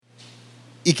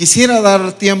Y quisiera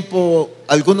dar tiempo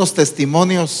a algunos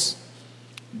testimonios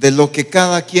de lo que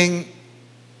cada quien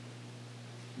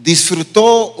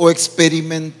disfrutó o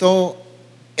experimentó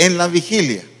en la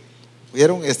vigilia.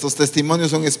 ¿Vieron? Estos testimonios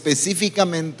son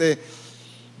específicamente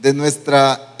de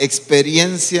nuestra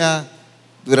experiencia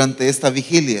durante esta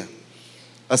vigilia.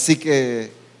 Así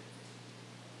que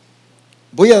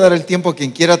voy a dar el tiempo a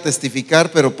quien quiera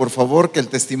testificar, pero por favor que el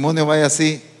testimonio vaya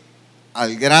así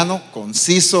al grano,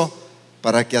 conciso,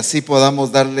 para que así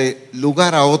podamos darle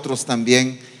lugar a otros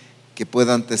también que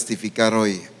puedan testificar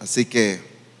hoy. Así que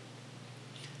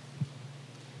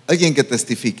alguien que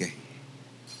testifique.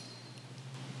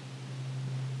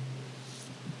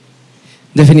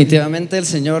 Definitivamente el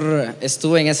Señor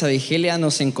estuvo en esa vigilia,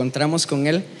 nos encontramos con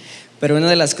Él, pero una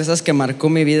de las cosas que marcó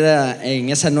mi vida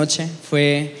en esa noche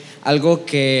fue algo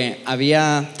que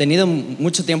había tenido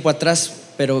mucho tiempo atrás,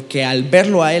 pero que al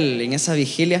verlo a Él en esa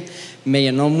vigilia me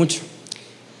llenó mucho.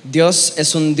 Dios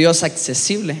es un Dios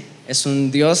accesible, es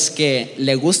un Dios que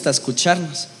le gusta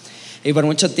escucharnos. Y por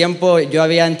mucho tiempo yo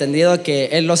había entendido que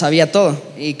Él lo sabía todo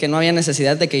y que no había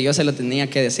necesidad de que yo se lo tenía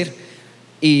que decir.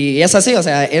 Y es así, o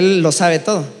sea, Él lo sabe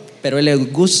todo, pero Él le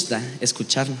gusta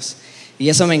escucharnos. Y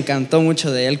eso me encantó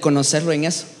mucho de Él, conocerlo en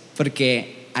eso,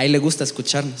 porque a Él le gusta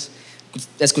escucharnos,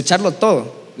 escucharlo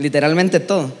todo, literalmente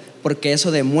todo, porque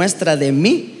eso demuestra de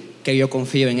mí que yo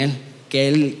confío en Él, que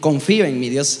Él confío en mi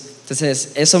Dios.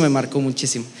 Entonces eso me marcó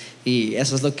muchísimo y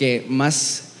eso es lo que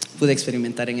más pude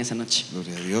experimentar en esa noche.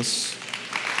 Gloria a Dios.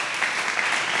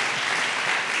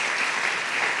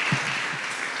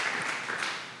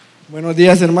 Buenos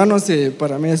días, hermanos.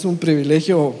 Para mí es un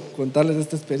privilegio contarles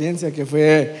esta experiencia, que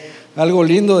fue algo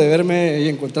lindo de verme y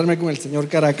encontrarme con el Señor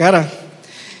cara a cara.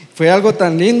 Fue algo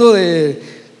tan lindo de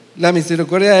la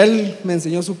misericordia de Él. Me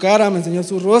enseñó su cara, me enseñó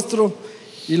su rostro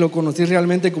y lo conocí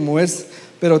realmente como es.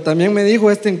 Pero también me dijo: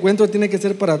 este encuentro tiene que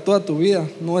ser para toda tu vida,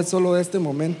 no es solo de este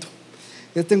momento.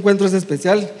 Este encuentro es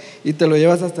especial y te lo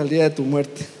llevas hasta el día de tu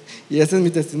muerte. Y ese es mi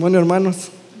testimonio, hermanos.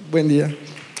 Buen día.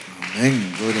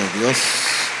 Amén, gloria a Dios.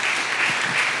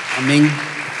 Amén.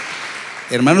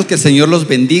 Hermanos, que el Señor los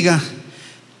bendiga.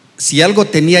 Si algo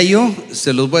tenía yo,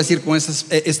 se los voy a decir con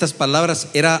estas palabras: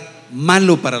 era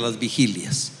malo para las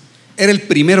vigilias. Era el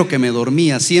primero que me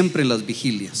dormía siempre en las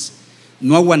vigilias.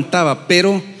 No aguantaba,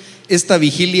 pero esta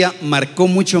vigilia marcó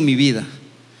mucho mi vida.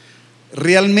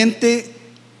 Realmente,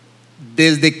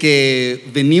 desde que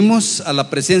venimos a la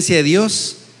presencia de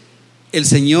Dios, el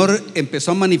Señor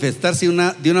empezó a manifestarse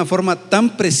de una forma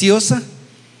tan preciosa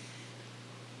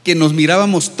que nos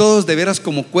mirábamos todos de veras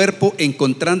como cuerpo,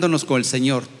 encontrándonos con el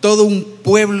Señor. Todo un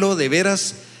pueblo de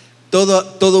veras,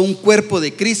 todo un cuerpo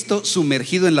de Cristo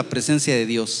sumergido en la presencia de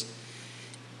Dios.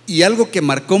 Y algo que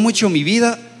marcó mucho mi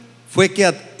vida fue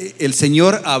que el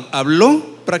Señor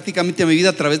habló prácticamente a mi vida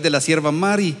a través de la sierva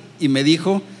Mari y me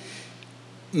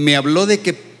habló de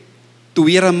que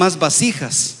tuviera más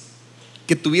vasijas,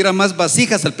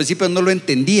 Al principio no lo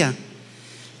entendía,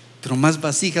 pero más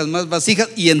vasijas,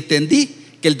 y entendí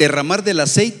que el derramar del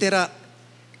aceite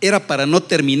era para no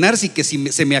terminarse, y que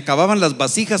si se me acababan las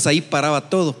vasijas, ahí paraba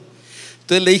todo.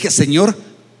 Entonces le dije: Señor,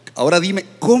 ahora dime,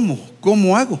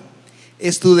 ¿cómo hago?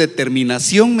 Es tu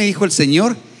determinación, me dijo el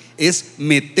Señor, es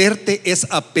meterte, es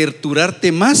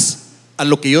aperturarte más a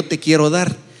lo que yo te quiero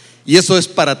dar. Y eso es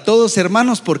para todos,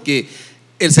 hermanos, porque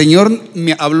el Señor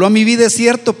me habló a mi vida, es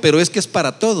cierto, pero es que es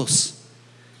para todos.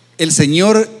 El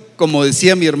Señor, como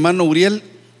decía mi hermano Uriel,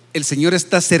 el Señor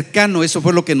está cercano. Eso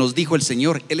fue lo que nos dijo el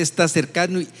Señor. Él está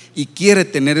cercano y quiere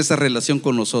tener esa relación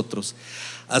con nosotros.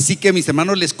 Así que, mis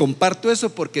hermanos, les comparto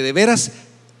eso porque de veras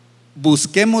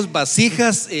busquemos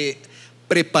vasijas,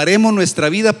 preparemos nuestra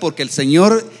vida, porque el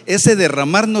Señor, ese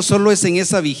derramar no solo es en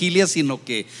esa vigilia, sino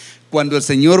que cuando el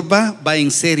Señor va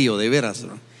en serio, de veras,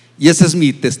 ¿no? Y ese es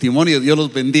mi testimonio. Dios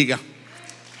los bendiga.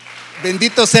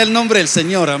 Bendito sea el nombre del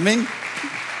Señor. Amén.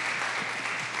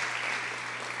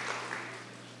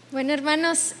 Bueno,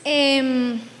 hermanos,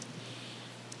 el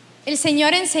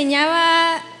Señor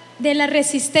enseñaba de la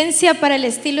resistencia para el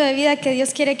estilo de vida que Dios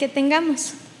quiere que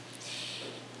tengamos.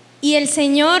 Y el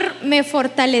Señor me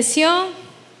fortaleció,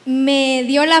 me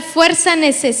dio la fuerza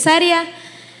necesaria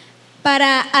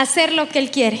para hacer lo que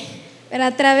Él quiere, pero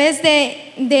a través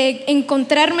de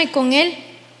encontrarme con Él.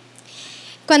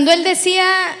 Cuando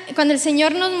el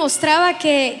Señor nos mostraba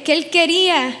que Él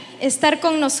quería estar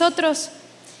con nosotros,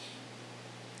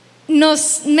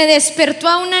 me despertó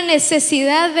a una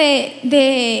necesidad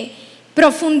de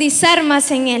profundizar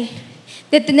más en Él,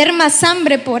 de tener más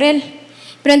hambre por Él,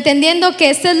 pero entendiendo que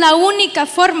esta es la única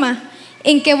forma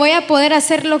en que voy a poder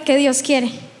hacer lo que Dios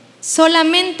quiere,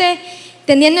 solamente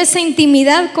teniendo esa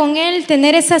intimidad con Él,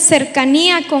 tener esa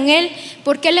cercanía con Él,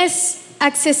 porque Él es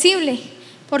accesible.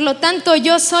 Por lo tanto,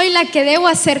 yo soy la que debo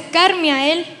acercarme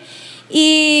a Él.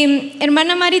 Y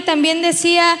hermana Mari también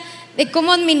decía de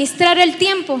cómo administrar el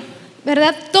tiempo,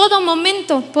 ¿verdad? Todo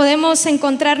momento podemos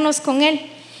encontrarnos con Él,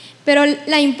 pero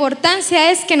la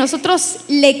importancia es que nosotros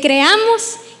le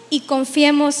creamos y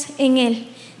confiemos en Él.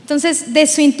 Entonces, de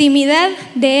su intimidad,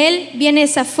 de Él viene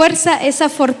esa fuerza, esa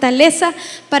fortaleza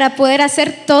para poder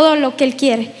hacer todo lo que Él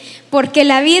quiere. Porque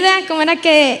la vida, como era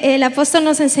que el apóstol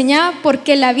nos enseñaba,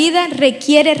 porque la vida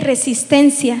requiere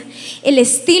resistencia. El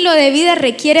estilo de vida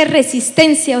requiere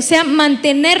resistencia, o sea,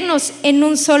 mantenernos en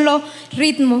un solo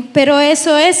ritmo. Pero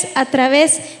eso es a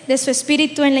través de su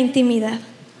espíritu en la intimidad.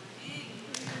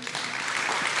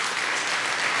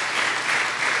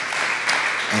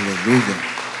 Aleluya.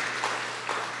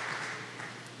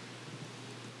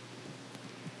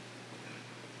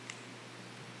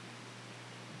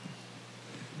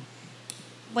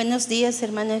 Buenos días,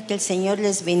 hermanos, que el Señor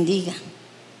les bendiga.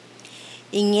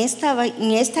 En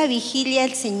esta vigilia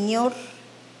el Señor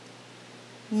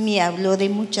me habló de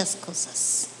muchas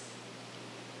cosas.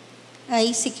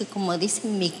 Ahí sí que, como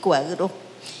dicen, me cuadró.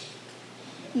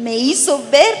 Me hizo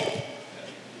ver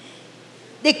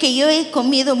de que yo he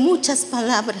comido muchas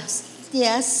palabras de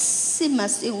hace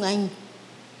más de un año.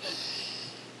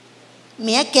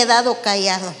 Me ha quedado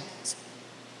callado.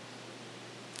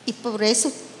 Y por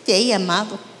eso te he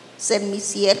llamado ser mi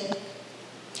sierva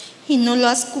y no lo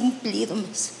has cumplido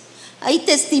más. Hay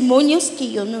testimonios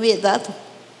que yo no he dado.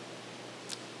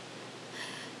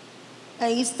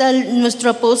 Ahí está nuestro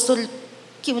apóstol,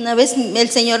 que una vez el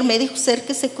Señor me dijo: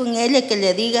 acérquese con él y que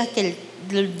le diga que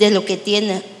de lo que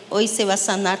tiene hoy se va a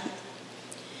sanar.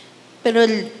 Pero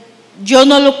yo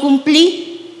no lo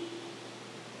cumplí.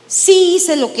 Sí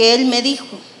hice lo que él me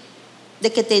dijo,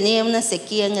 de que tenía una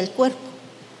sequía en el cuerpo.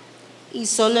 Y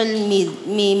solo en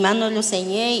mi mano lo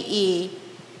señé, y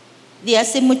de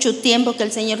hace mucho tiempo que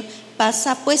el Señor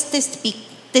pasa, pues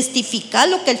testificar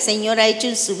lo que el Señor ha hecho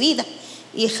en su vida,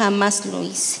 y jamás lo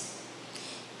hice.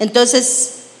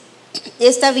 Entonces,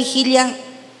 esta vigilia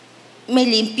me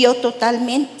limpió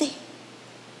totalmente,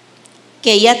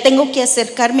 que ya tengo que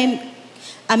acercarme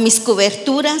a mis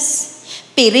coberturas,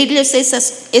 pedirles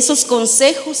esos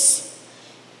consejos.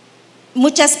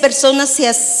 Muchas personas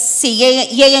si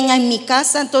llegan a mi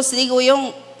casa, entonces digo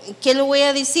yo, ¿qué le voy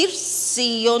a decir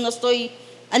si yo no estoy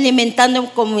alimentando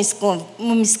con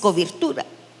mis coberturas?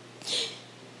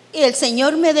 Y el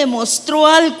Señor me demostró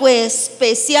algo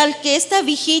especial, que esta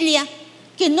vigilia,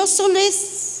 que no solo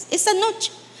es esa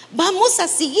noche, vamos a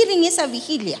seguir en esa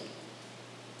vigilia.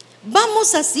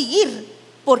 Vamos a seguir,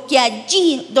 porque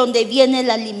allí donde viene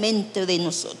el alimento de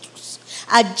nosotros,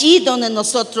 allí donde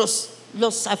nosotros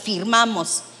los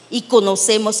afirmamos y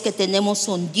conocemos que tenemos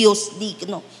un Dios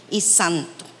digno y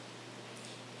santo.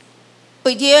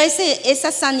 Pues yo esa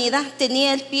sanidad,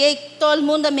 tenía el pie, y todo el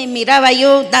mundo me miraba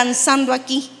yo danzando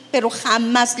aquí, pero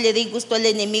jamás le di gusto al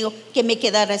enemigo que me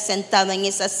quedara sentada en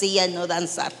esa silla y no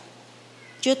danzar.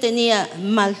 Yo tenía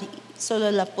mal, solo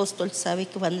el apóstol sabe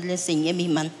que cuando le enseñé mi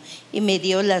mano y me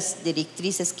dio las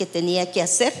directrices que tenía que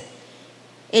hacer,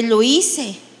 él lo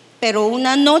hice. Pero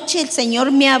una noche el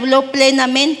Señor me habló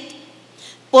plenamente.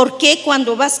 ¿Por qué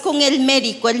cuando vas con el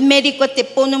médico te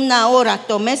pone una hora?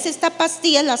 Tomes esta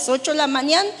pastilla a las 8 de la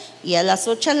mañana y a las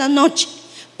 8 de la noche.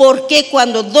 ¿Por qué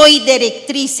cuando doy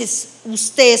directrices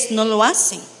ustedes no lo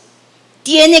hacen?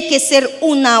 Tiene que ser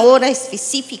una hora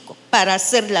específica para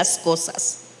hacer las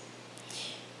cosas.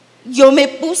 Yo me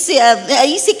puse,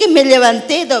 ahí sí que me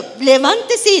levanté,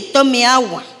 levántese y tome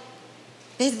agua.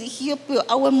 Les dije yo, pero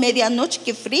agua en medianoche,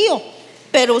 qué frío.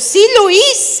 Pero sí lo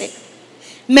hice.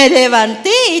 Me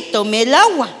levanté y tomé el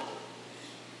agua,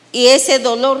 y ese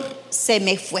dolor se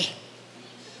me fue.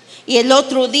 Y el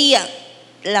otro día,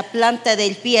 la planta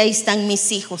del pie, ahí están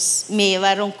mis hijos, me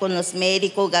llevaron con los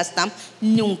médicos, gastamos,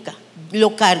 nunca,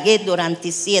 lo cargué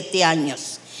durante 7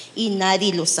 años y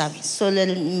nadie lo sabe, solo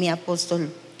mi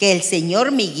apóstol, que el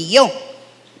Señor me guió.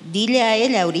 Dile a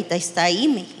él, ahorita está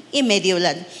ahí, y me dio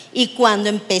y cuando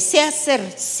empecé a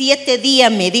hacer 7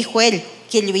 días, me dijo él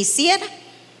que lo hiciera.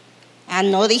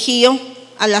 No, dije yo,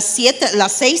 a las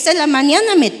 6 de la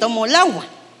mañana me tomo el agua,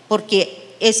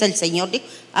 porque es el Señor.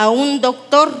 A un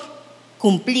doctor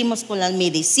cumplimos con las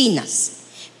medicinas,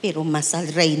 pero más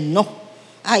al rey no.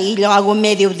 Ahí lo hago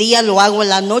mediodía, lo hago en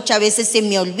la noche, a veces se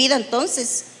me olvida,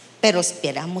 entonces, pero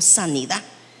esperamos sanidad.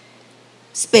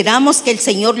 Esperamos que el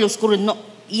Señor los cure. No,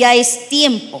 ya es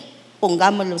tiempo,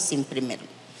 pongámoslo en primero.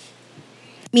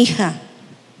 Mija,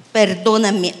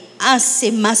 perdóname, hace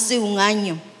más de un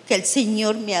año que el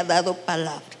Señor me ha dado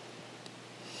palabra.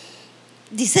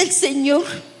 dice el Señor,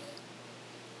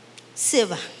 se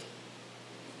va.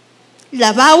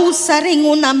 La va a usar en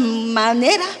una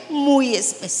manera muy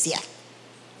especial.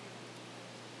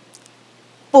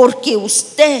 Porque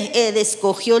usted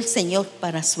escogió el Señor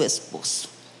para su esposo.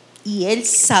 Y Él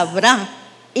sabrá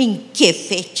en qué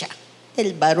fecha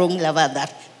el varón la va a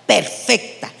dar.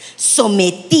 Perfecta,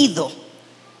 sometido,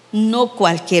 no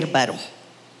cualquier varón.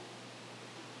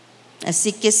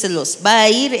 Así que se los va a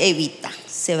ir Evita,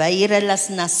 se va a ir a las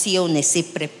naciones y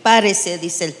prepárese,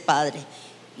 dice el Padre.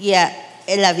 Y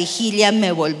en la vigilia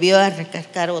me volvió a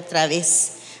recargar otra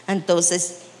vez.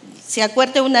 Entonces, ¿se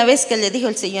acuerda una vez que le dijo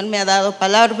el Señor me ha dado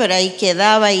palabra, pero ahí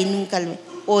quedaba y nunca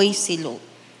hoy sí lo?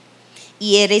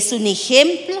 Y eres un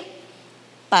ejemplo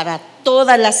para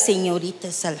todas las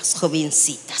señoritas, a las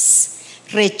jovencitas.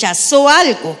 Rechazó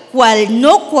algo cual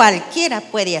no cualquiera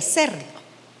puede hacerlo.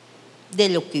 De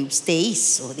lo que usted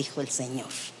hizo, dijo el Señor.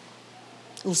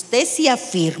 Usted se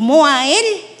afirmó a Él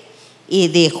y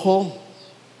dejó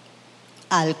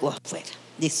algo afuera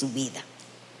de su vida.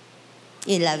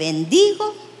 Y la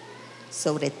bendigo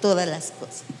sobre todas las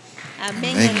cosas.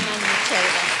 Amén, Amén. hermano. Muchas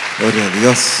gracias. Gloria a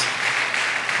Dios.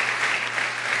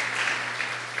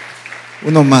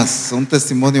 Uno más, un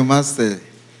testimonio más de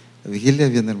la vigilia.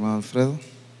 Viene hermano Alfredo.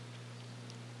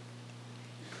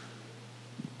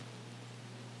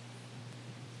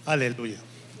 Aleluya.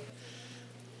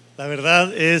 La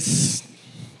verdad es,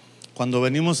 cuando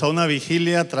venimos a una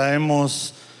vigilia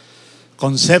traemos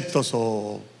conceptos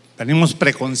o venimos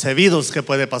preconcebidos que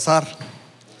puede pasar.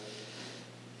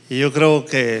 Y yo creo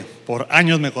que por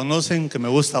años me conocen que me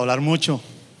gusta hablar mucho.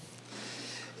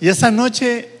 Y esa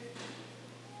noche,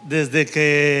 desde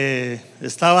que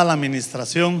estaba la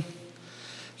administración,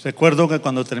 recuerdo que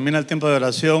cuando termina el tiempo de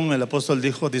oración, el apóstol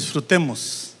dijo: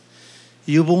 disfrutemos.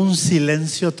 Y hubo un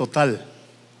silencio total,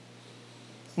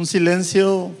 un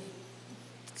silencio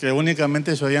que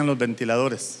únicamente se oían los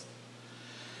ventiladores.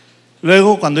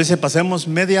 Luego, cuando dice pasemos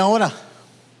media hora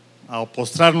a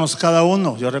postrarnos cada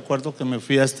uno, yo recuerdo que me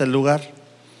fui a este lugar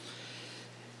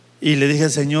y le dije: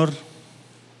 Señor,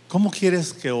 ¿cómo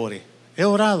quieres que ore? He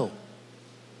orado,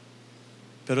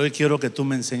 pero hoy quiero que tú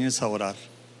me enseñes a orar.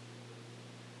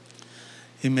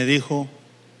 Y me dijo: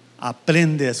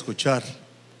 aprende a escuchar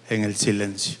en el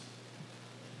silencio.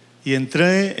 Y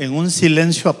entré en un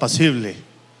silencio apacible,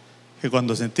 que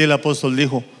cuando sentí el apóstol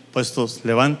dijo: puestos,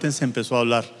 levántense, empezó a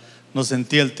hablar. No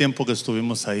sentí el tiempo que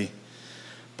estuvimos ahí.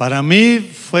 Para mí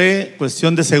fue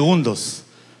cuestión de segundos,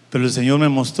 pero el Señor me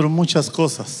mostró muchas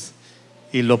cosas,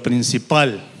 y lo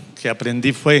principal que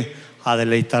aprendí fue a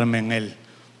deleitarme en Él,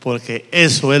 porque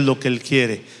eso es lo que Él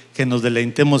quiere, que nos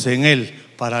deleitemos en Él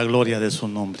para gloria de su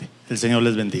nombre. El Señor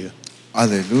les bendiga.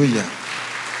 Aleluya.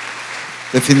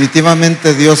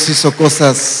 Definitivamente Dios hizo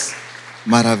cosas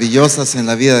maravillosas en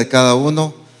la vida de cada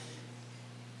uno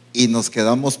y nos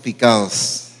quedamos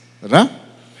picados, ¿verdad?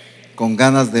 Con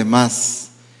ganas de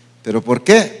más. ¿Pero por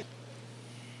qué?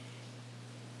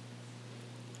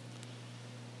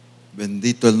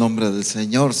 Bendito el nombre del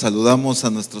Señor. Saludamos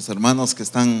a nuestros hermanos que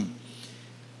están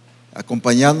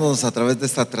acompañándonos a través de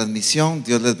esta transmisión.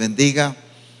 Dios les bendiga.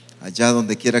 Allá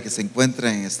donde quiera que se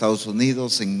encuentren, en Estados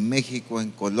Unidos, en México,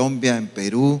 en Colombia, en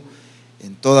Perú,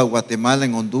 en toda Guatemala,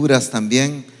 en Honduras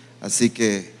también. Así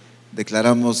que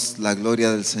declaramos la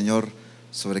gloria del Señor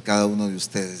sobre cada uno de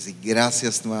ustedes. Y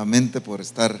gracias nuevamente por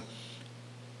estar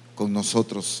con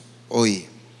nosotros hoy.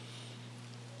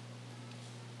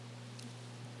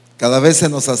 Cada vez se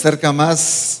nos acerca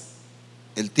más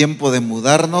el tiempo de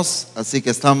mudarnos, así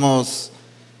que estamos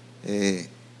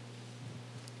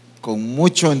con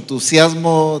mucho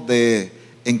entusiasmo de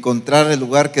encontrar el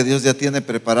lugar que Dios ya tiene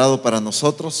preparado para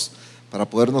nosotros, para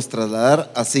podernos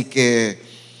trasladar. Así que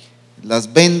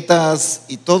las ventas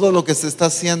y todo lo que se está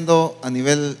haciendo a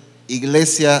nivel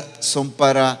iglesia son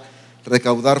para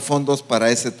recaudar fondos para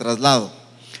ese traslado.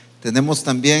 Tenemos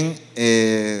también,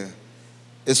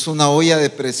 ¿es una olla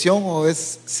de presión o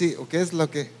es, sí, o qué es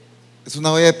lo que, es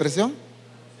una olla de presión?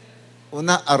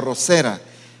 Una arrocera,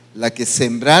 la que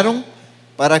sembraron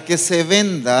para que se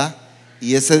venda,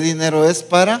 y ese dinero es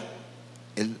para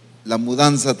la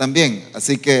mudanza también.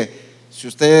 Así que si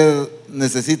usted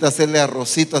necesita hacerle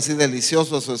arrocito así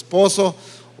delicioso a su esposo,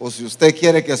 o si usted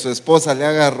quiere que su esposa le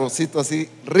haga arrocito así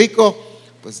rico,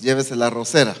 pues llévese la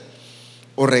arrocera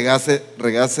o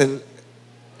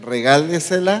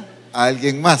regálesela a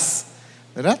alguien más,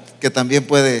 ¿verdad? Que también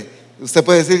puede, usted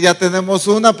puede decir ya tenemos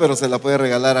una, pero se la puede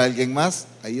regalar a alguien más.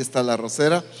 Ahí está la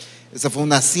arrocera. Esa fue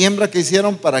una siembra que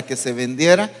hicieron para que se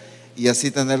vendiera y así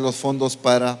tener los fondos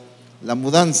para la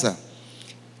mudanza.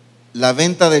 La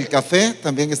venta del café,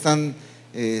 también están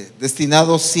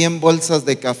destinado 100 bolsas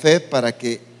de café para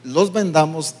que los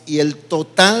vendamos, y el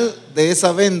total de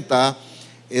esa venta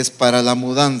es para la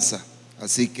mudanza.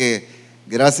 Así que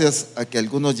gracias a que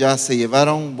algunos ya se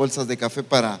llevaron bolsas de café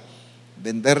para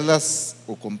venderlas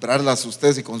o comprarlas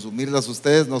ustedes y consumirlas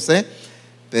ustedes, no sé,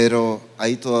 pero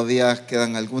ahí todavía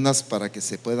quedan algunas para que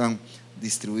se puedan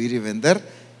distribuir y vender,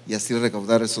 y así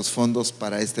recaudar esos fondos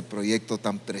para este proyecto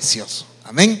tan precioso.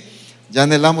 Amén. ¿Ya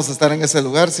anhelamos estar en ese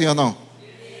lugar, sí o no?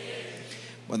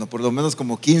 Bueno, por lo menos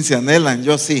como 15 anhelan,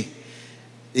 yo sí.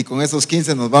 Y con esos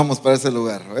 15 nos vamos para ese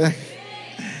lugar, ¿eh?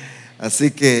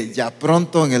 Así que ya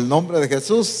pronto, en el nombre de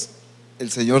Jesús,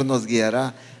 el Señor nos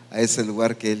guiará a ese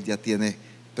lugar que Él ya tiene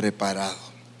preparado.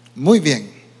 Muy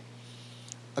bien.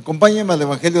 Acompáñenme al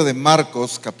Evangelio de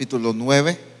Marcos, capítulo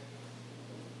 9.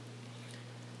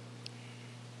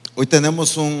 Hoy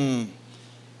tenemos un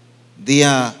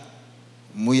día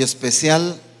muy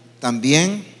especial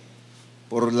también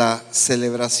por la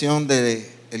celebración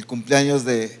del cumpleaños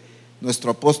de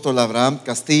nuestro apóstol Ronald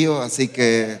Castillo, así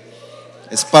que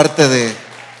es parte de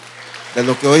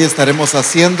lo que hoy estaremos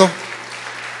haciendo.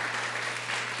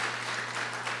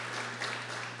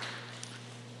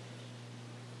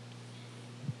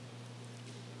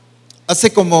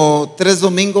 Hace como 3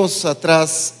 domingos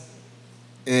atrás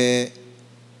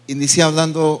inicié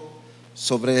hablando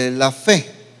sobre la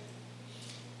fe,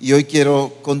 y hoy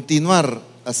quiero continuar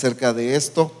acerca de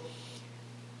esto.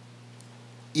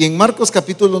 Y en Marcos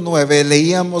capítulo 9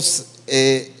 leíamos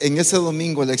en ese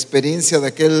domingo la experiencia de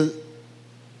aquel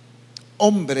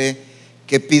hombre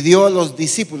que pidió a los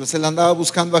discípulos. Él andaba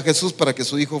buscando a Jesús para que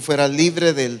su hijo fuera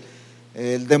libre del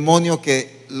el demonio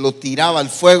que lo tiraba al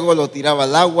fuego, lo tiraba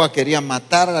al agua, quería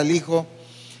matar al hijo,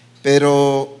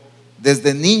 pero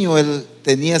desde niño él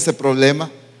tenía ese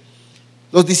problema.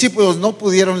 Los discípulos no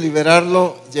pudieron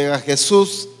liberarlo. Llega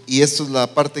Jesús, y esto es la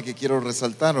parte que quiero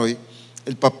resaltar hoy.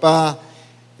 El papá,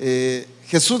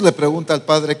 Jesús le pregunta al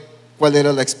padre cuál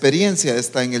era la experiencia.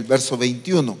 Está en el verso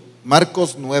 21,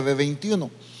 Marcos 9, 21.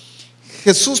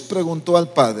 Jesús preguntó al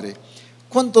padre: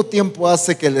 ¿cuánto tiempo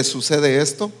hace que le sucede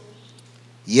esto?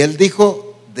 Y él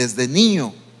dijo: desde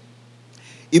niño.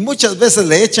 Y muchas veces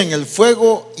le echan el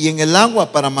fuego y en el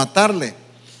agua para matarle.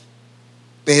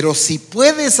 Pero si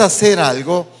puedes hacer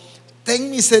algo, ten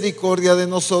misericordia de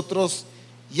nosotros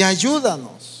y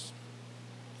ayúdanos.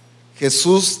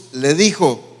 Jesús le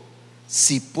dijo: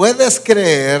 si puedes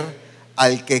creer,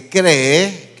 al que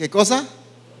cree, ¿qué cosa?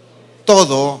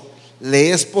 Todo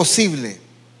le es posible.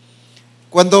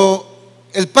 Cuando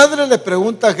el Padre le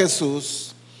pregunta a Jesús,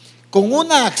 con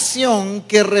una acción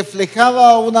que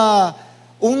reflejaba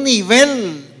un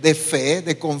nivel de fe,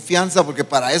 de confianza, porque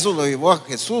para eso lo llevó a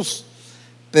Jesús,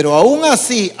 pero aún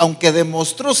así, aunque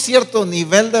demostró cierto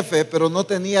nivel de fe, pero no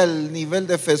tenía el nivel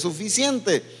de fe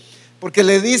suficiente, porque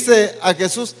le dice a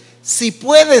Jesús: si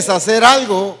puedes hacer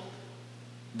algo,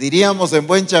 diríamos en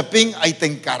buen chapín, ahí te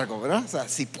encargo, ¿verdad? O sea,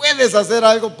 si puedes hacer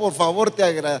algo, por favor, te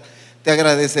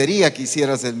agradecería que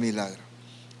hicieras el milagro.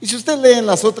 Y si usted lee en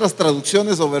las otras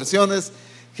traducciones o versiones,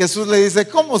 Jesús le dice: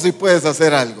 ¿cómo si puedes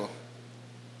hacer algo?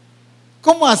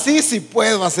 ¿Cómo así si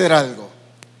puedo hacer algo?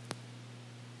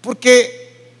 Porque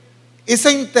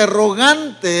esa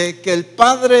interrogante que el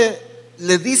Padre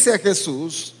le dice a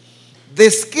Jesús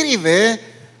describe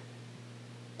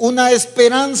una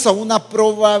esperanza, una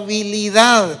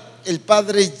probabilidad. El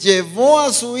Padre llevó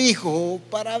a su hijo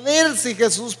para ver si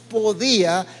Jesús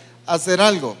podía hacer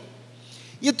algo.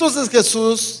 Y entonces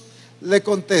Jesús le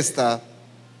contesta: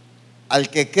 al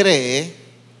que cree,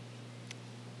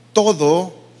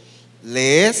 todo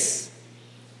le es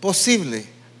posible.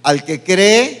 Al que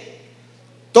cree,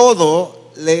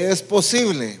 todo le es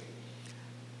posible.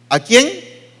 ¿A quién?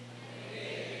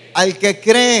 Al que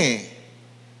cree.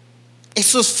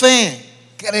 Eso es fe,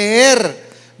 creer,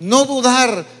 no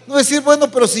dudar, no decir: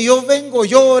 bueno, pero si yo vengo,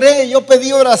 yo oré, yo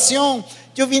pedí oración,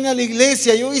 yo vine a la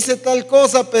iglesia, yo hice tal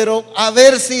cosa, pero a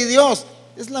ver si Dios.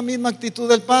 Es la misma actitud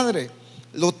del Padre.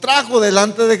 Lo trajo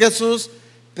delante de Jesús,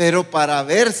 pero para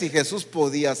ver si Jesús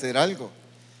podía hacer algo.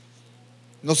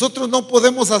 Nosotros no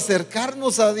podemos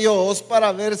acercarnos a Dios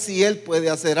para ver si Él puede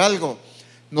hacer algo.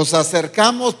 Nos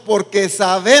acercamos porque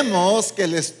sabemos que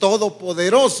Él es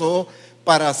todopoderoso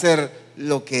para hacer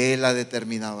lo que Él ha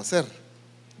determinado hacer.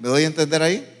 ¿Me doy a entender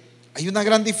ahí? Hay una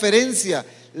gran diferencia.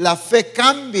 La fe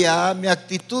cambia mi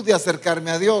actitud de acercarme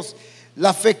a Dios.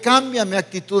 La fe cambia mi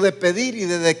actitud de pedir y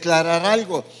de declarar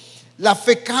algo. La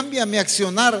fe cambia mi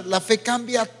accionar. La fe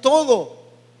cambia todo.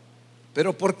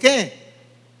 ¿Pero por qué?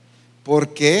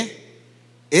 Porque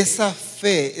esa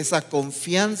fe, esa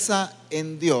confianza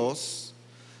en Dios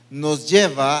nos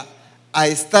lleva a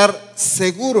estar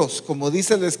seguros, como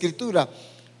dice la Escritura.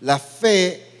 La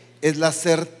fe es la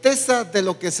certeza de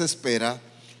lo que se espera,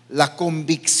 la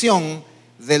convicción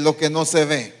de lo que no se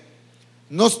ve.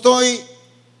 No estoy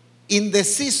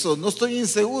indeciso, no estoy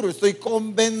inseguro, estoy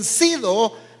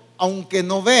convencido aunque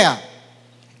no vea.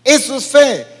 Eso es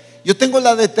fe. Yo tengo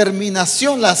la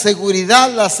determinación, la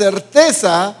seguridad, la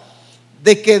certeza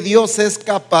de que Dios es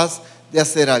capaz de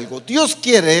hacer algo. Dios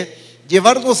quiere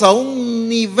llevarnos a un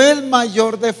nivel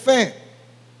mayor de fe.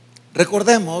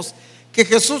 Recordemos que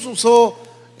Jesús usó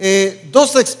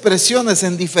dos expresiones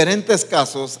en diferentes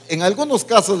casos. En algunos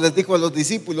casos les dijo a los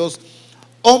discípulos,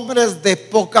 hombres de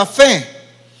poca fe,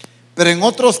 pero en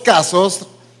otros casos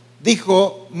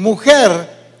dijo, mujer,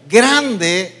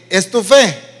 grande es tu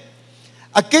fe.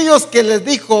 Aquellos que les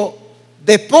dijo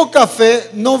de poca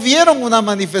fe no vieron una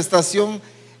manifestación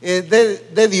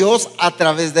de Dios a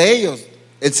través de ellos.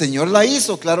 El Señor la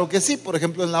hizo, claro que sí, por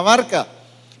ejemplo en la barca,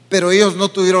 pero ellos no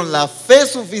tuvieron la fe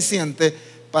suficiente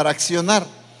para accionar.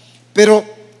 Pero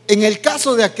en el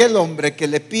caso de aquel hombre que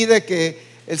le pide que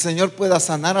el Señor pueda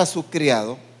sanar a su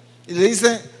criado, y le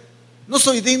dice, no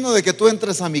soy digno de que tú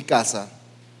entres a mi casa,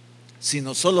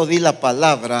 sino solo di la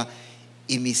palabra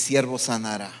y mi siervo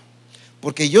sanará.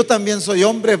 Porque yo también soy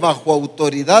hombre bajo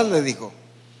autoridad, le dijo.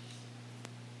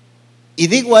 Y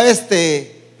digo a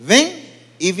este, ven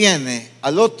y viene,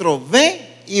 al otro, ven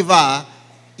y va,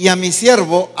 y a mi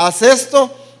siervo, haz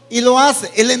esto y lo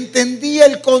hace. Él entendía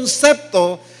el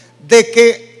concepto de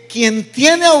que quien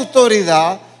tiene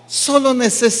autoridad solo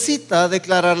necesita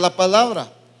declarar la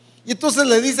palabra. Y entonces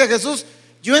le dice a Jesús,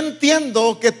 yo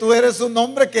entiendo que tú eres un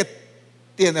hombre que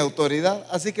tiene autoridad,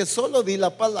 así que solo di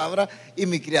la palabra y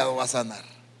mi criado va a sanar.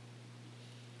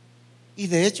 Y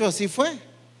de hecho así fue.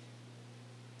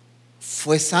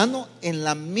 Fue sano en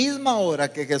la misma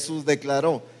hora que Jesús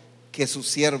declaró que su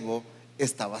siervo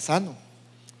estaba sano.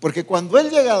 Porque cuando él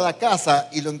llega a la casa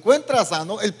y lo encuentra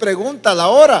sano, él pregunta la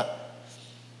hora.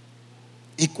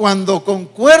 Y cuando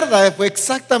concuerda fue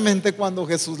exactamente cuando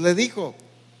Jesús le dijo.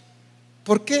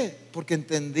 ¿Por qué? Porque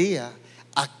entendía,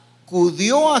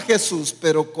 acudió a Jesús,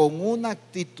 pero con una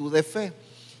actitud de fe.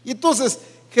 Y entonces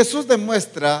Jesús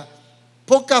demuestra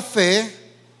poca fe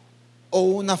o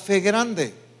una fe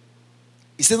grande.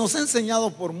 Y se nos ha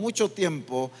enseñado por mucho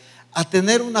tiempo a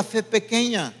tener una fe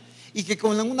pequeña y que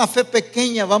con una fe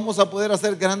pequeña vamos a poder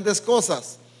hacer grandes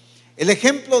cosas. El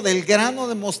ejemplo del grano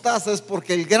de mostaza es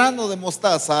porque el grano de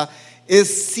mostaza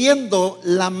es, siendo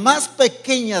la más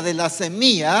pequeña de las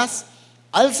semillas,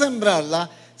 al sembrarla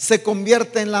se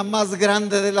convierte en la más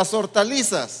grande de las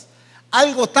hortalizas.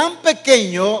 Algo tan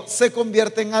pequeño se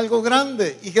convierte en algo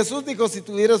grande. Y Jesús dijo, si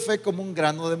tuvieras fe como un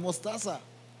grano de mostaza.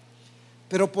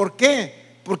 ¿Pero por qué?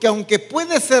 Porque aunque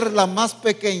puede ser la más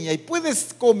pequeña y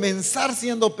puedes comenzar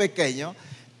siendo pequeño,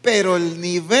 pero el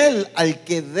nivel al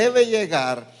que debe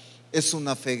llegar es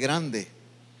una fe grande.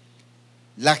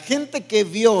 La gente que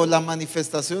vio la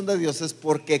manifestación de Dios es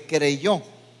porque creyó.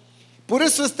 Por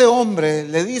eso este hombre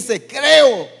le dice,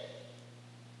 creo,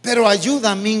 pero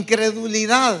ayuda a mi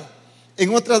incredulidad.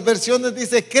 En otras versiones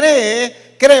dice,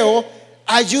 creo,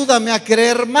 ayúdame a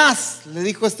creer más, le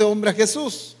dijo este hombre a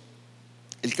Jesús.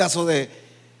 El caso de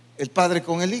el padre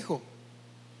con el hijo.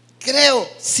 Creo,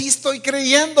 sí estoy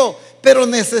creyendo, pero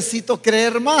necesito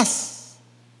creer más.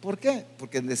 ¿Por qué?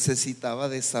 Porque necesitaba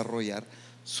desarrollar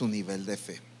su nivel de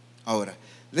fe. Ahora,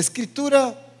 la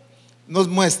Escritura nos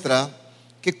muestra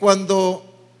que cuando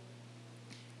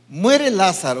muere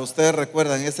Lázaro, ustedes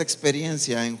recuerdan esa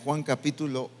experiencia en Juan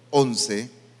capítulo 11.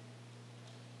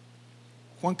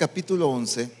 Juan capítulo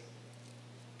 11.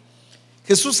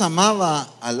 Jesús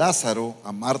amaba a Lázaro,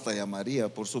 a Marta y a María,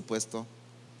 por supuesto.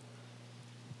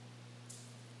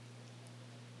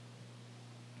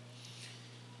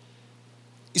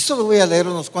 Y solo voy a leer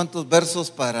unos cuantos versos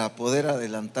para poder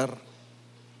adelantar.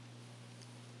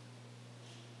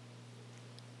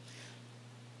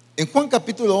 En Juan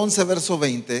capítulo 11, verso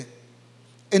 20,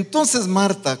 entonces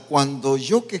Marta, cuando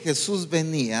oyó que Jesús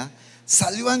venía,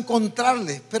 salió a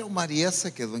encontrarle, pero María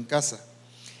se quedó en casa.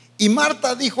 Y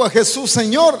Marta dijo a Jesús,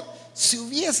 Señor, si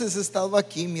hubieses estado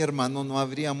aquí, mi hermano no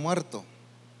habría muerto.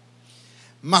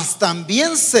 Mas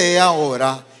también sé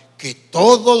ahora que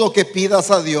todo lo que pidas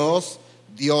a Dios,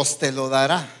 Dios te lo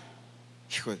dará.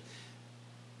 Hijo,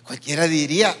 cualquiera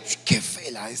diría, qué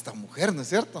fea esta mujer, ¿no es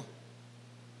cierto?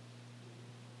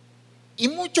 Y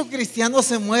muchos cristianos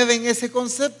se mueven en ese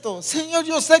concepto. Señor,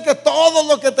 yo sé que todo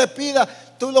lo que te pida,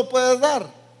 tú lo puedes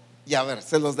dar. Y a ver,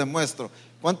 se los demuestro.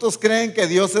 ¿Cuántos creen que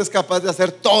Dios es capaz de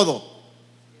hacer todo?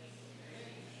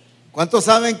 ¿Cuántos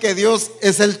saben que Dios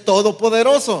es el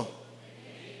Todopoderoso?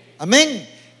 Amén.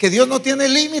 Que Dios no tiene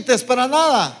límites para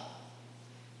nada.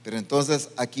 Pero entonces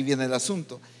aquí viene el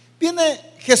asunto. Viene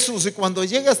Jesús y cuando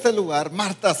llega a este lugar,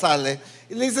 Marta sale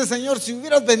y le dice: Señor, si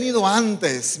hubieras venido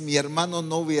antes, mi hermano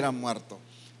no hubiera muerto.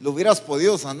 Lo hubieras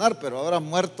podido sanar, pero ahora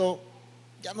muerto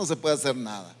ya no se puede hacer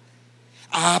nada.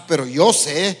 Ah, pero yo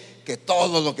sé que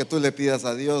todo lo que tú le pidas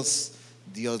a Dios,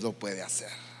 Dios lo puede hacer.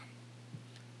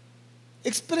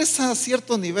 Expresa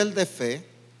cierto nivel de fe,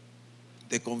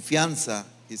 de confianza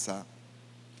quizá.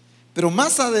 Pero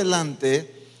más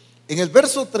adelante, en el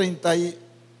verso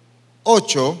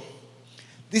 38,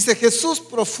 dice: Jesús,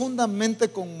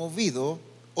 profundamente conmovido,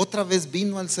 otra vez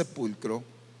vino al sepulcro.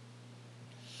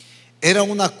 Era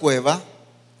una cueva.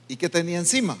 ¿Y qué tenía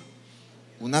encima?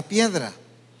 Una piedra.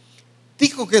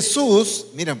 Dijo Jesús,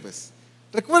 miren pues,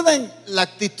 recuerden la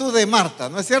actitud de Marta,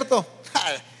 ¿no es cierto?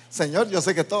 Señor, yo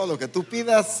sé que todo lo que tú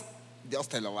pidas, Dios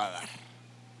te lo va a dar.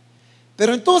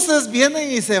 Pero entonces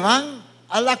vienen y se van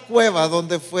a la cueva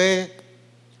donde fue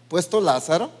puesto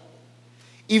Lázaro.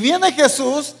 Y viene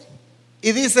Jesús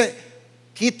y dice: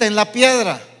 quiten la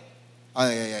piedra.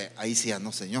 Ahí sí,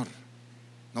 no, Señor,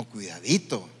 no,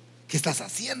 cuidadito, ¿qué estás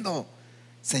haciendo?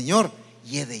 Señor,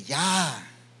 de ya,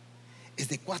 es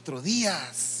de 4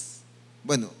 días.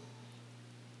 Bueno,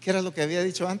 ¿qué era lo que había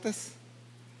dicho antes?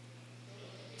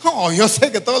 No, yo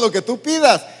sé que todo lo que tú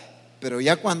pidas. Pero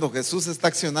ya cuando Jesús está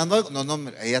accionando algo,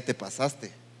 no, ya te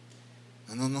pasaste.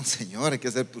 No, Señor, hay que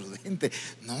ser prudente.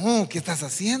 No, ¿qué estás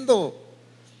haciendo?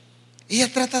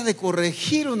 Ella trata de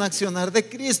corregir un accionar de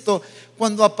Cristo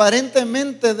cuando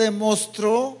aparentemente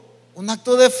demostró un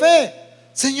acto de fe.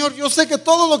 Señor, yo sé que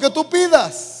todo lo que tú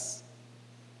pidas.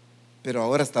 Pero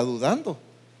ahora está dudando.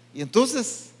 Y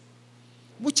entonces,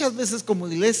 muchas veces como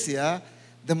iglesia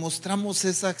demostramos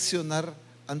ese accionar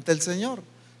ante el Señor.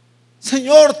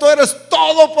 Señor, tú eres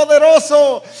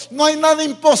todopoderoso, no hay nada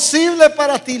imposible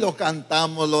para ti. Lo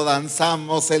cantamos, lo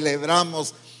danzamos,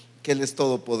 celebramos que Él es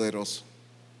todopoderoso.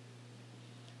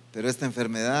 Pero esta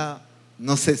enfermedad,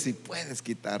 no sé si puedes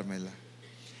quitármela,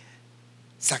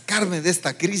 sacarme de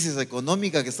esta crisis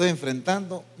económica que estoy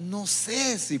enfrentando. No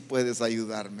sé si puedes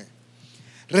ayudarme.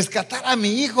 Rescatar a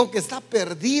mi hijo que está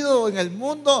perdido en el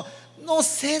mundo, no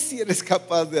sé si eres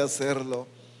capaz de hacerlo.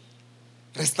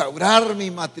 Restaurar mi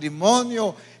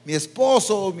matrimonio, mi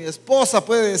esposo o mi esposa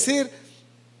puede decir: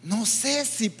 no sé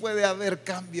si puede haber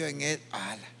cambio en él.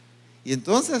 Y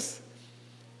entonces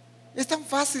es tan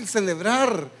fácil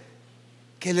celebrar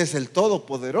que Él es el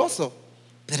Todopoderoso,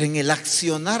 pero en el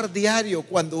accionar diario,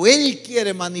 cuando Él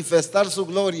quiere manifestar su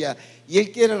gloria y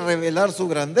Él quiere revelar su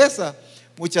grandeza,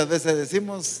 muchas veces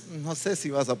decimos: no sé si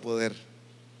vas a poder.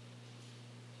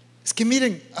 Es que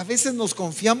miren, a veces nos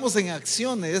confiamos en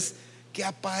acciones que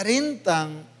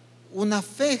aparentan una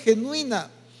fe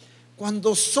genuina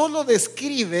cuando solo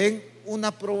describen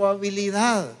una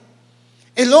probabilidad.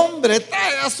 El hombre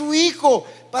trae a su hijo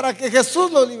para que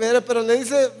Jesús lo libere, pero le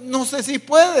dice: no sé si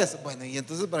puedes. Bueno, y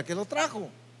entonces ¿para qué lo trajo?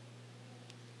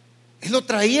 Él lo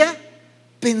traía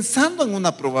pensando en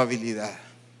una probabilidad.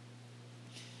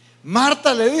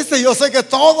 Marta le dice: yo sé que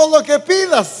todo lo que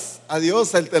pidas a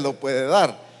Dios Él te lo puede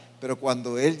dar. Pero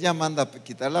cuando Él ya manda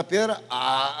quitar la piedra,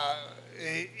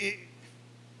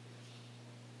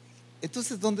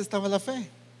 entonces ¿dónde estaba la fe?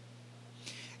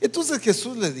 Entonces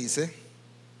Jesús le dice,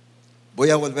 voy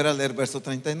a volver a leer verso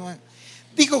 39.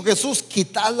 Dijo Jesús: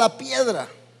 quitad la piedra.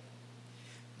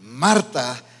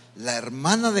 Marta, la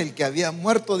hermana del que había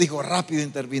muerto, dijo, rápido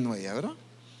intervino ella, ¿verdad?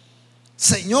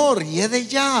 Señor, de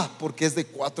ya, porque es de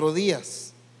 4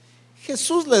 días.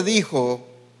 Jesús le dijo,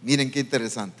 miren qué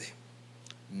interesante: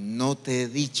 no te he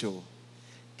dicho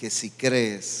que si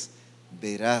crees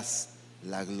verás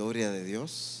la gloria de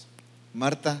Dios.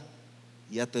 Marta,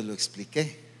 ya te lo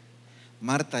expliqué.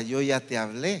 Marta, yo ya te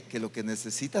hablé que lo que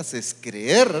necesitas es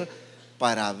creer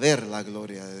para ver la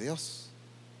gloria de Dios.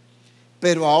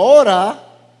 Pero ahora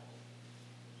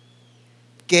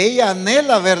que ella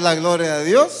anhela ver la gloria de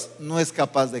Dios, no es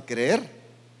capaz de creer.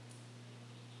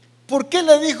 ¿Por qué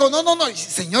le dijo? No,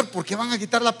 Señor, ¿por qué van a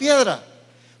quitar la piedra?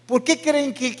 ¿Por qué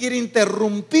creen que Él quiere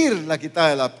interrumpir la quitada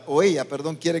de la, o ella,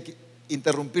 perdón, quiere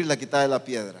interrumpir la quitada de la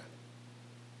piedra?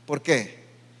 ¿Por qué?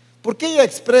 Porque ella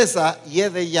expresa, y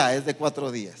es de ya, es de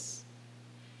 4 días.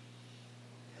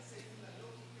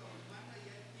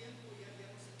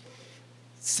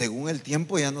 Según el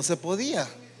tiempo ya no se podía.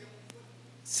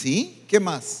 ¿Sí? ¿Qué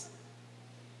más?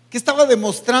 ¿Qué estaba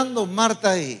demostrando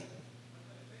Marta ahí?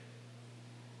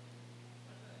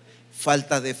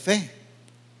 Falta de fe,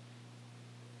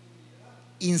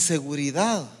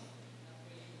 inseguridad,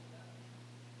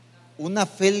 una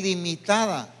fe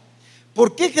limitada.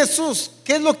 ¿Por qué Jesús?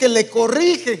 ¿Qué es lo que le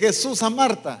corrige Jesús a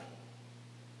Marta?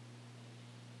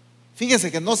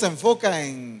 Fíjese que no se enfoca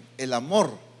en el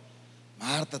amor,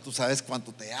 Marta, tú sabes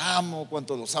cuánto te amo,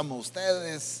 cuánto los amo a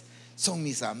ustedes, son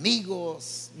mis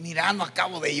amigos. Mira, no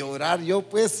acabo de llorar yo,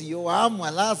 pues, si yo amo a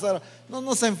Lázaro.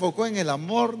 No se enfocó en el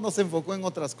amor, no se enfocó en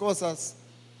otras cosas.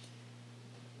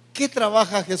 ¿Qué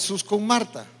trabaja Jesús con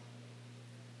Marta?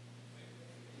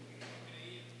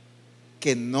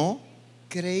 Que no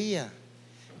creía.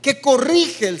 ¿Qué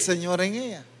corrige el Señor en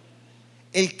ella?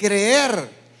 El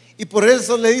creer. Y por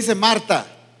eso le dice: Marta,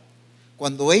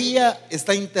 cuando ella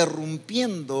está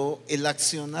interrumpiendo el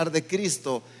accionar de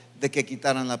Cristo de que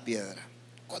quitaran la piedra,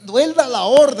 cuando Él da la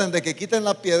orden de que quiten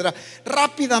la piedra,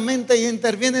 rápidamente ella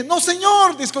interviene: no,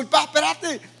 Señor, disculpa,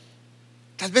 espérate,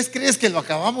 tal vez crees que lo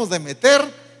acabamos de meter,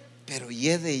 pero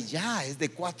es de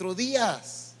 4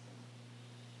 días.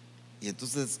 Y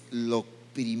entonces lo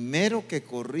primero que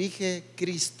corrige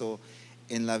Cristo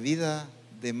en la vida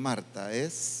de Marta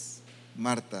es: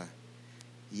 Marta,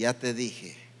 ya te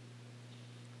dije,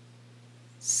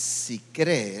 si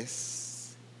crees,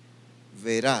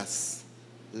 verás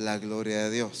la gloria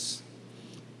de Dios.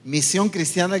 Misión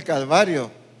Cristiana El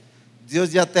Calvario,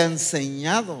 Dios ya te ha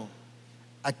enseñado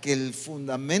a que el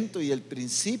fundamento y el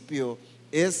principio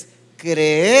es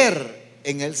creer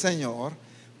en el Señor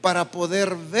para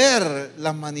poder ver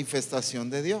la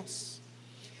manifestación de Dios.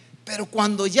 Pero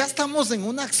cuando ya estamos en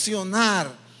un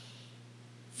accionar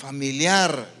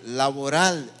familiar,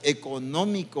 laboral,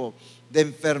 económico, de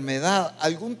enfermedad,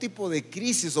 algún tipo de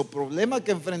crisis o problema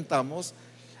que enfrentamos,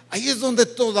 ahí es donde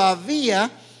todavía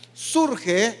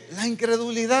surge la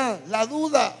incredulidad, la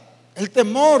duda, el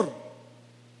temor,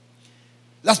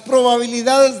 las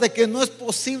probabilidades de que no es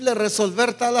posible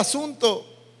resolver tal asunto.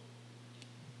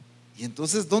 Y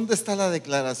entonces, ¿dónde está la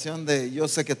declaración de: yo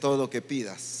sé que todo lo que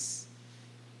pidas,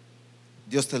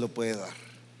 Dios te lo puede dar?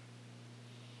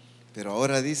 Pero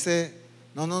ahora dice: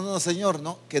 no, Señor,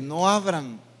 no, que no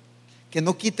abran, que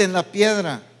no quiten la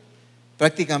piedra.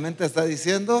 Prácticamente está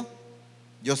diciendo: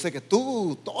 yo sé que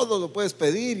tú todo lo puedes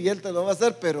pedir y Él te lo va a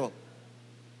hacer, pero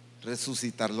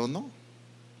resucitarlo no.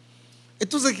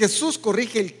 Entonces Jesús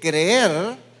corrige el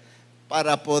creer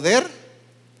para poder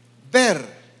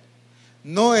ver.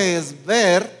 No es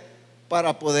ver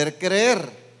para poder creer.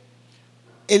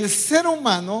 El ser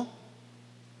humano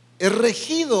es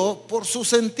regido por sus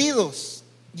sentidos,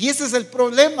 y ese es el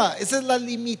problema, esa es la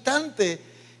limitante,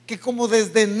 que como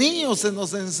desde niños se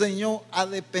nos enseñó a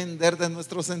depender de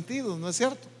nuestros sentidos, ¿no es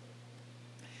cierto?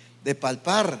 De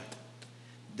palpar,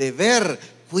 de ver.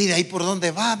 Cuida ahí por donde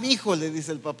va, mi hijo, le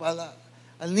dice el papá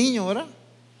al niño, ¿verdad?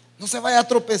 No se vaya a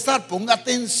tropezar, ponga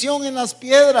atención en las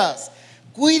piedras,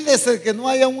 cuídese que no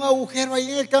haya un agujero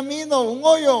ahí en el camino, un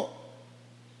hoyo.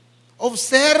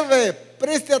 Observe,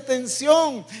 preste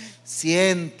atención.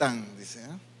 Sientan, dice, ¿eh?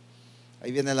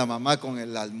 Ahí viene la mamá con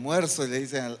el almuerzo y le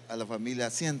dice a la familia: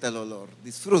 sienta el olor,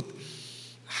 disfrute.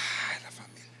 La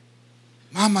familia: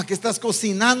 mamá, ¿qué estás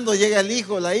cocinando? Llega el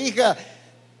hijo, la hija,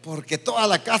 porque toda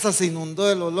la casa se inundó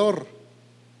del olor.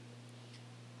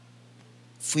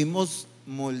 Fuimos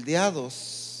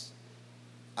moldeados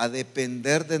a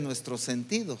depender de nuestros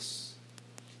sentidos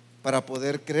para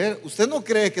poder creer. ¿Usted no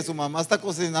cree que su mamá está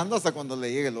cocinando hasta cuando le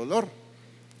llegue el olor?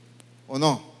 ¿O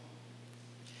no?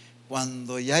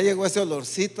 Cuando ya llegó ese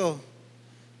olorcito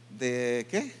de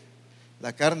 ¿qué?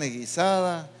 La carne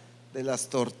guisada, de las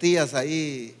tortillas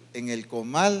ahí en el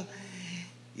comal,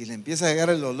 y le empieza a llegar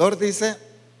el olor, dice: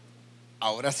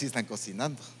 ahora sí están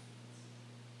cocinando.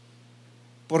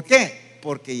 ¿Por qué?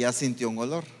 Porque ya sintió un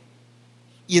olor.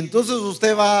 Y entonces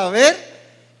usted va a ver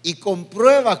y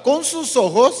comprueba con sus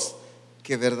ojos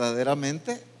que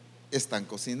verdaderamente están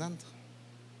cocinando.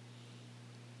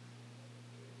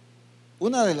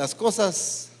 Una de las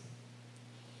cosas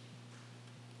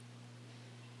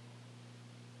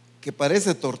que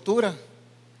parece tortura,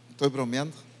 estoy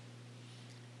bromeando,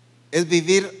 es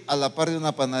vivir a la par de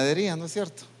una panadería, ¿no es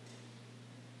cierto?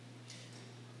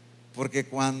 Porque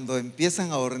cuando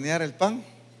empiezan a hornear el pan,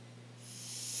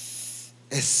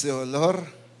 ese olor,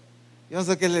 yo no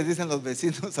sé qué les dicen los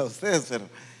vecinos a ustedes, pero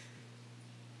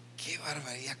qué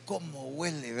barbaridad, cómo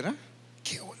huele, ¿verdad?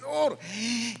 Qué olor.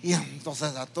 Y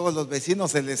entonces a todos los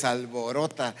vecinos se les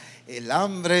alborota el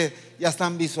hambre, ya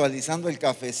están visualizando el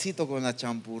cafecito con la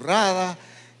champurrada,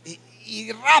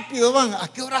 y rápido van: ¿a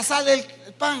qué hora sale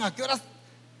el pan? ¿A qué hora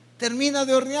termina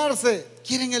de hornearse?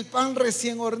 Quieren el pan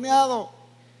recién horneado.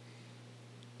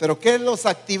 ¿Pero qué los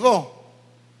activó?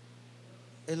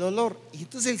 El olor. Y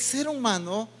entonces el ser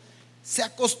humano se ha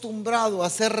acostumbrado a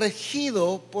ser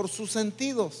regido por sus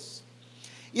sentidos.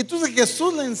 Y entonces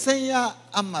Jesús le enseña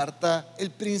a Marta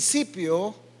el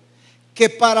principio que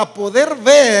para poder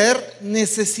ver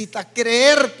necesita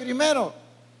creer primero.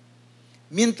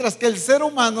 Mientras que el ser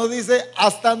humano dice,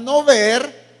 hasta no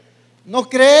ver, no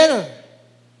creer.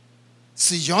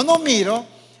 Si yo no miro,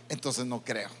 entonces no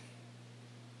creo.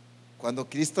 Cuando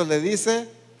Cristo le dice,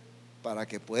 para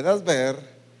que puedas ver,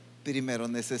 primero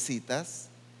necesitas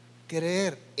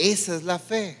creer. Esa es la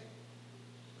fe.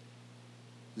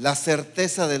 La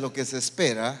certeza de lo que se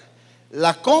espera,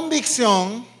 la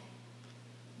convicción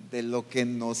de lo que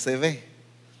no se ve.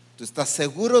 Tú estás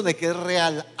seguro de que es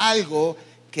real algo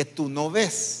que tú no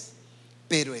ves,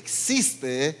 pero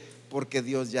existe porque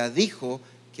Dios ya dijo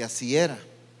que así era.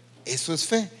 Eso es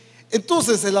fe.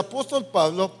 Entonces el apóstol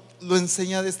Pablo lo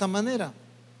enseña de esta manera,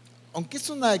 aunque es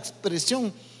una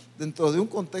expresión dentro de un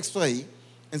contexto ahí.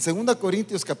 En 2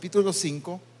 Corintios capítulo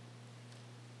 5,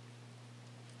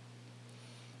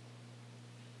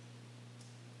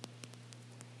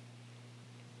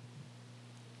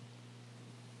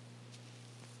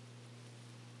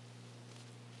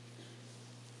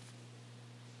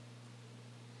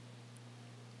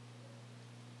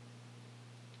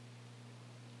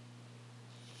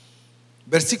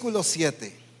 versículo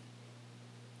 7,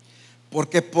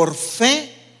 porque por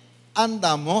fe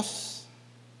andamos,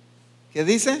 ¿qué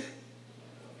dice?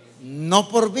 No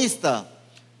por vista.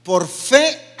 Por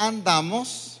fe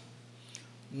andamos,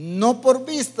 no por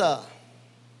vista.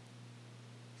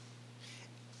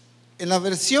 En la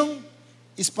versión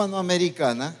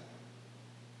hispanoamericana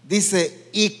dice,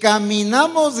 y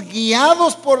caminamos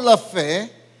guiados por la fe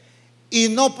y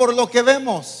no por lo que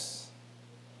vemos.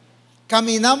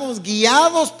 Caminamos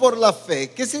guiados por la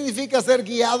fe. ¿Qué significa ser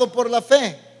guiado por la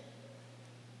fe?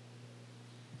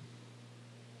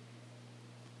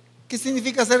 ¿Qué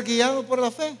significa ser guiado por la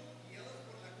fe?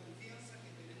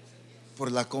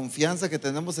 Por la confianza que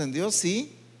tenemos en Dios,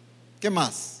 sí. ¿Qué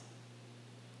más?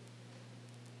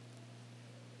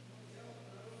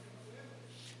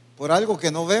 Por algo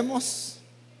que no vemos.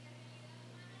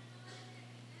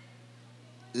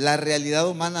 La realidad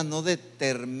humana no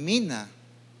determina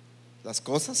las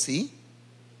cosas, sí.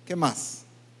 ¿Qué más?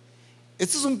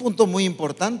 Este es un punto muy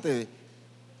importante,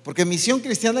 porque Misión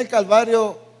Cristiana del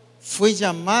Calvario fue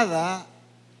llamada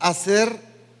a ser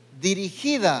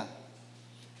dirigida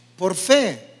por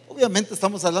fe. Obviamente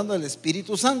estamos hablando del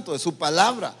Espíritu Santo, de su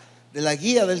palabra, de la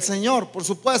guía del Señor, por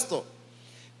supuesto.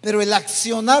 Pero el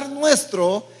accionar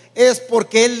nuestro es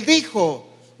porque Él dijo,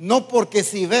 no porque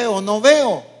si veo o no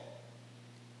veo.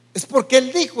 Es porque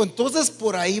Él dijo, entonces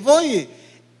por ahí voy.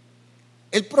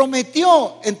 Él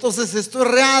prometió, entonces esto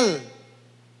es real.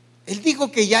 Él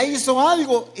dijo que ya hizo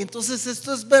algo, entonces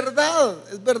esto es verdad,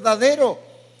 es verdadero.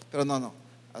 Pero no,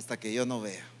 hasta que yo no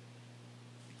vea.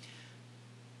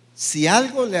 Si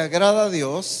algo le agrada a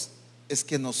Dios, es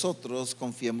que nosotros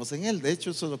confiemos en Él. De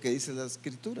hecho, eso es lo que dice la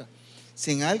Escritura.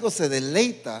 Si en algo se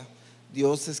deleita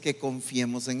Dios, es que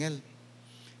confiemos en Él.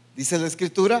 Dice la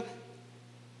Escritura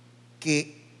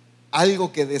que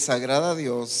algo que desagrada a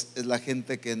Dios es la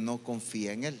gente que no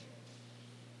confía en Él.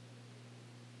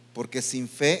 Porque sin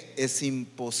fe es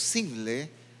imposible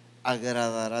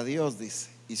agradar a Dios, dice.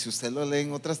 Y si usted lo lee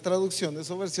en otras traducciones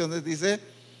o versiones, dice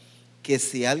que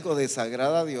si algo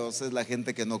desagrada a Dios es la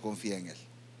gente que no confía en Él.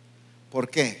 ¿Por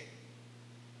qué?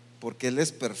 Porque Él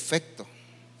es perfecto.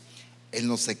 Él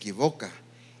no se equivoca.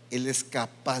 Él es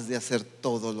capaz de hacer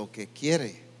todo lo que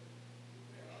quiere.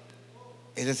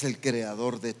 Él es el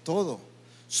creador de todo.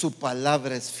 Su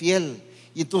palabra es fiel.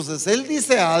 Y entonces Él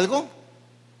dice algo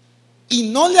y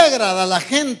no le agrada a la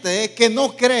gente que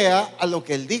no crea a lo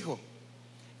que Él dijo,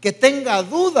 que tenga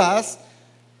dudas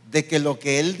de que lo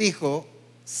que Él dijo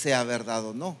sea verdad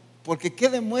o no. Porque ¿qué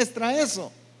demuestra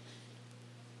eso?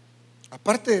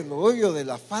 Aparte de lo obvio de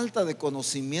la falta de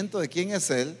conocimiento de quién es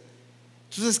Él,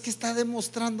 entonces ¿qué está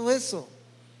demostrando eso?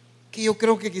 Que yo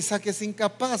creo que quizá que es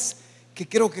incapaz, que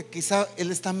creo que quizá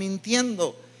Él está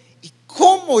mintiendo. ¿Y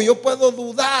cómo yo puedo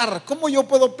dudar? ¿Cómo yo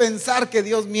puedo pensar que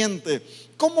Dios miente?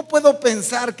 ¿Cómo puedo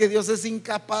pensar que Dios es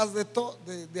incapaz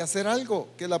de hacer algo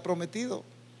que Él ha prometido?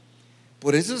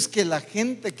 Por eso es que la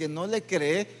gente que no le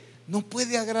cree no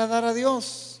puede agradar a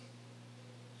Dios,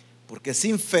 porque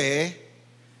sin fe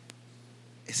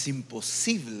es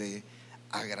imposible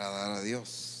agradar a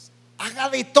Dios. Haga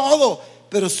de todo,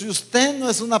 pero si usted no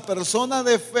es una persona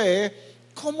de fe,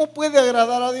 ¿cómo puede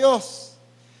agradar a Dios?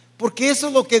 Porque eso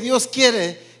es lo que Dios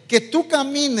quiere, que tú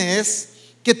camines,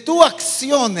 que tú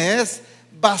acciones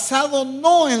basado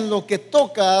no en lo que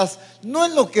tocas, no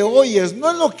en lo que oyes,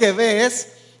 no en lo que ves,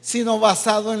 sino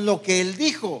basado en lo que Él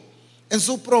dijo, en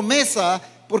su promesa,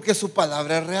 porque su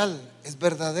palabra es real, es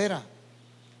verdadera.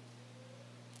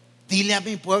 Dile a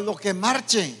mi pueblo que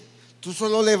marchen. Tú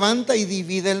solo levanta y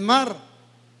divide el mar.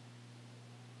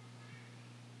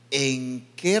 ¿En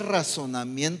qué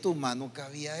razonamiento humano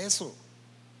cabía eso?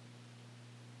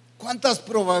 ¿Cuántas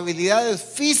probabilidades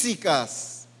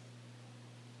físicas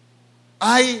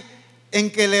hay en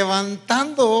que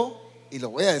levantando, y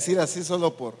lo voy a decir así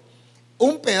solo por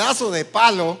un pedazo de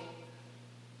palo,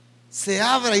 se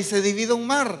abra y se divida un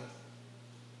mar?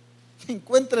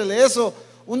 Encuéntrele eso,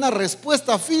 una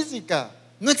respuesta física.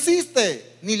 No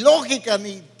existe, ni lógica,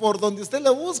 ni por donde usted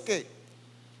le busque.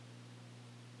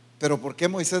 Pero ¿por qué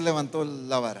Moisés levantó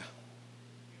la vara?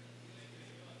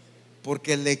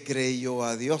 Porque le creyó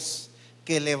a Dios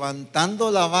que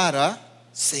levantando la vara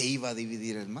se iba a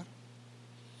dividir el mar.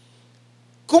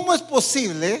 ¿Cómo es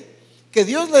posible que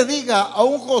Dios le diga a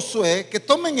un Josué que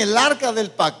tomen el arca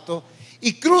del pacto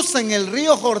y crucen el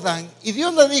río Jordán? Y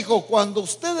Dios le dijo: cuando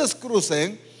ustedes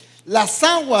crucen, las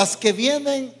aguas que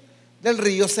vienen del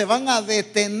río se van a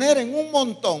detener en un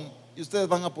montón y ustedes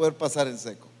van a poder pasar en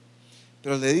seco.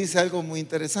 Pero le dice algo muy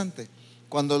interesante: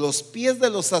 cuando los pies de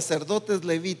los sacerdotes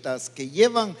levitas que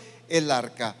llevan el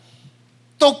arca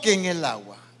toquen el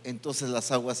agua, entonces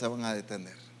las aguas se van a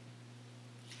detener.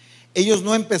 Ellos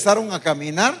no empezaron a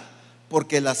caminar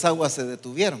porque las aguas se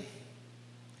detuvieron.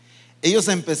 Ellos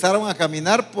empezaron a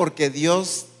caminar porque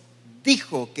Dios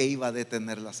dijo que iba a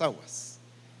detener las aguas.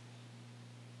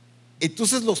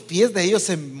 Entonces los pies de ellos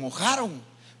se mojaron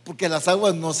porque las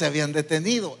aguas no se habían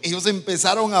detenido. Ellos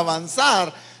empezaron a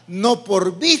avanzar no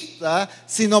por vista,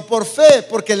 sino por fe,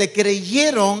 porque le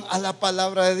creyeron a la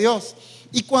palabra de Dios.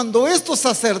 Y cuando estos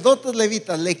sacerdotes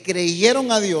levitas le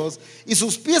creyeron a Dios y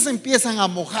sus pies empiezan a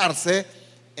mojarse,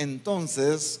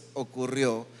 entonces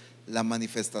ocurrió la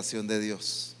manifestación de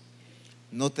Dios.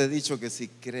 ¿No te he dicho que si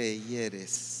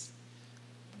creyeres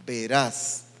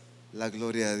verás la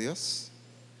gloria de Dios?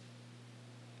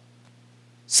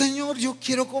 Señor, yo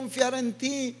quiero confiar en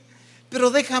ti,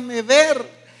 pero déjame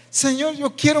ver. Señor,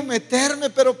 yo quiero meterme,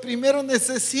 pero primero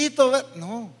necesito ver.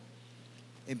 No,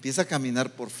 empieza a caminar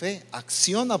por fe,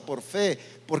 acciona por fe,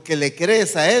 porque le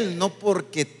crees a Él, no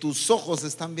porque tus ojos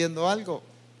están viendo algo.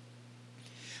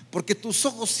 Porque tus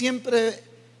ojos siempre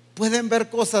pueden ver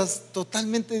cosas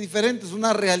totalmente diferentes,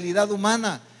 una realidad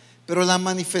humana, pero la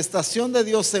manifestación de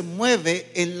Dios se mueve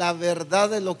en la verdad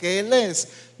de lo que Él es,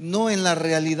 no en la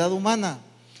realidad humana.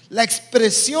 La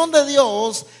expresión de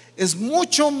Dios es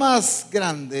mucho más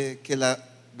grande que la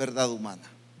verdad humana.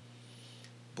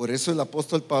 Por eso el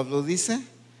apóstol Pablo dice: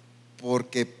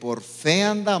 porque por fe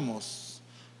andamos,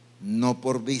 no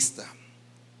por vista.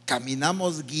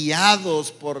 Caminamos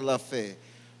guiados por la fe,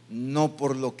 no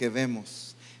por lo que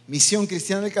vemos. Misión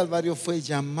Cristiana del Calvario fue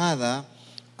llamada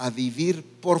a vivir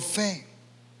por fe.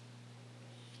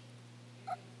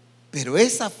 Pero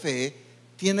esa fe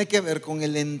tiene que ver con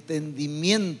el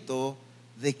entendimiento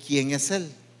de quién es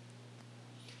Él.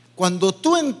 Cuando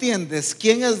tú entiendes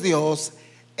quién es Dios,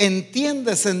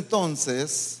 entiendes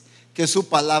entonces que su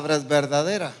palabra es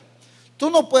verdadera. Tú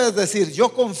no puedes decir: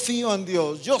 yo confío en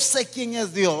Dios, yo sé quién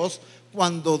es Dios,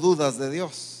 cuando dudas de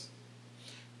Dios.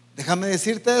 Déjame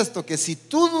decirte esto, que si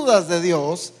tú dudas de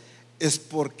Dios es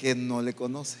porque no le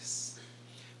conoces.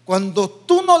 Cuando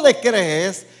tú no le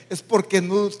crees es porque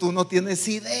tú no tienes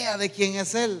idea de quién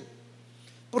es Él.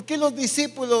 ¿Por qué los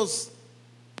discípulos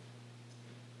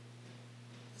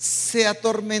se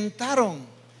atormentaron,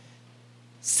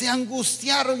 se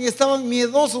angustiaron y estaban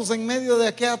miedosos en medio de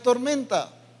aquella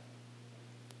tormenta?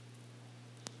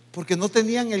 Porque no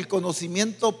tenían el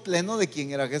conocimiento pleno de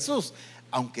quién era Jesús,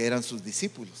 aunque eran sus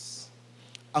discípulos,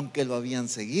 aunque lo habían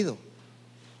seguido.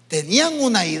 Tenían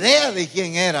una idea de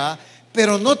quién era,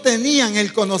 pero no tenían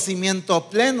el conocimiento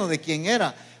pleno de quién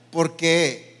era,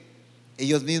 porque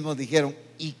ellos mismos dijeron: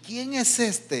 ¿y quién es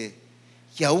este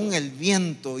que aún el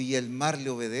viento y el mar le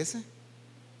obedece?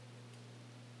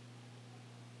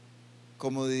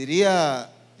 Como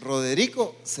diría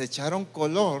Roderico, se echaron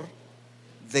color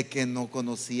de que no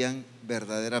conocían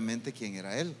verdaderamente quién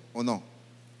era Él, ¿o no?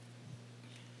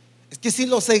 Es que si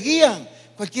lo seguían,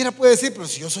 cualquiera puede decir: pero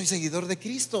si yo soy seguidor de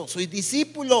Cristo, soy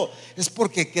discípulo, es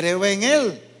porque creo en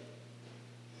Él.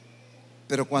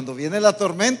 Pero cuando viene la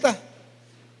tormenta,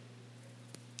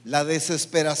 la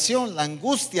desesperación, la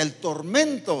angustia, el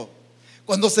tormento,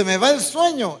 cuando se me va el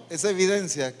sueño, es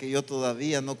evidencia que yo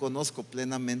todavía no conozco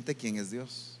plenamente quién es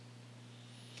Dios.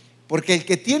 Porque el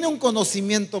que tiene un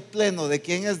conocimiento pleno de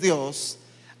quién es Dios,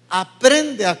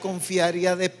 aprende a confiar y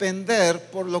a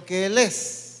depender por lo que Él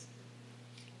es.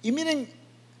 Y miren,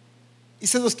 y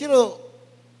se los quiero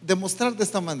demostrar de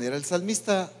esta manera. El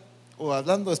salmista, o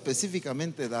hablando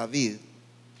específicamente David,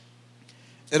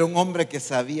 era un hombre que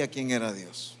sabía quién era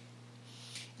Dios.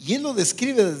 Y él lo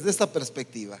describe desde esta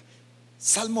perspectiva.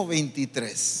 Salmo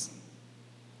 23.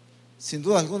 Sin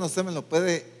duda alguna usted me lo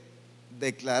puede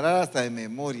declarar hasta de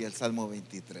memoria el Salmo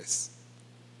 23.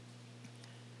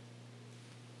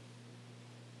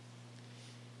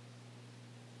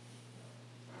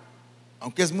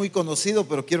 Aunque es muy conocido,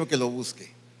 pero quiero que lo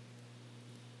busque.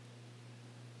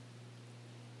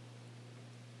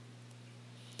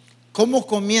 ¿Cómo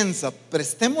comienza?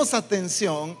 Prestemos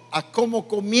atención a cómo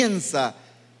comienza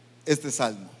este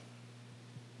salmo.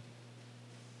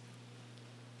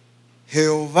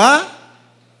 Jehová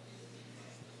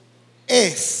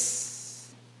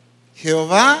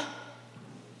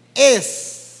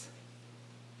es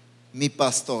mi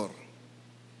pastor.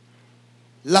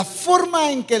 La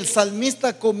forma en que el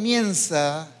salmista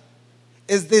comienza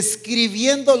es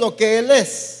describiendo lo que él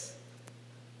es.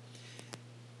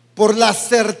 Por la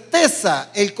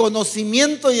certeza, el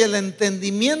conocimiento y el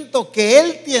entendimiento que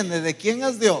él tiene de quién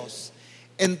es Dios,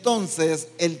 entonces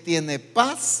él tiene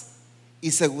paz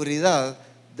y seguridad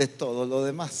de todo lo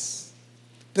demás.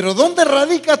 Pero ¿dónde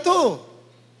radica todo?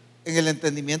 En el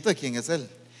entendimiento de quién es él.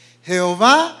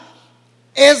 Jehová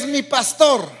es mi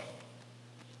pastor.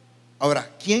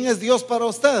 Ahora, ¿quién es Dios para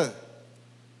usted?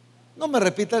 No me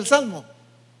repita el salmo,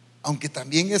 aunque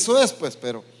también eso es, pues,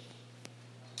 pero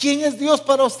 ¿quién es Dios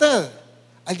para usted?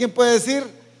 Alguien puede decir,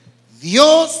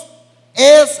 Dios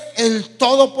es el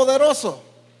Todopoderoso.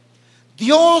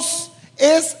 Dios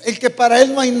es el que para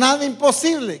Él no hay nada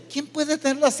imposible. ¿Quién puede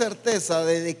tener la certeza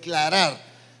de declarar,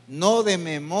 no de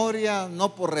memoria,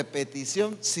 no por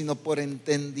repetición, sino por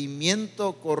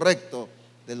entendimiento correcto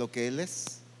de lo que Él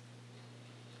es?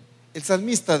 El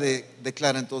salmista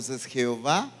declara entonces,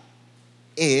 Jehová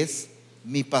es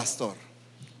mi pastor.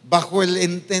 Bajo el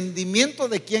entendimiento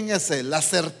de quién es Él, la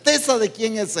certeza de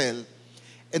quién es Él,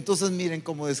 entonces miren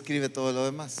cómo describe todo lo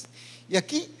demás. Y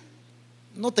aquí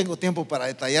no tengo tiempo para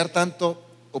detallar tanto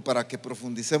o para que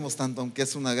profundicemos tanto, aunque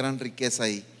es una gran riqueza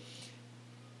ahí.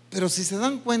 Pero si se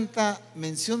dan cuenta,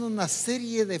 menciona una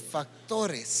serie de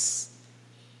factores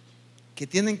que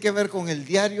tienen que ver con el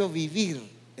diario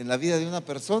vivir en la vida de una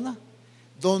persona,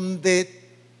 donde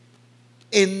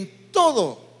en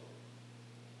todo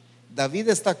David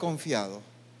está confiado.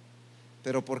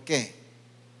 ¿Pero por qué?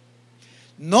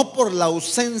 No por la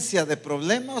ausencia de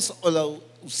problemas o la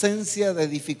ausencia de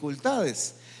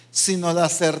dificultades, sino la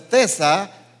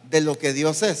certeza de lo que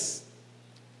Dios es.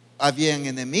 Habían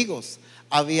enemigos,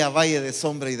 había valle de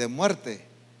sombra y de muerte,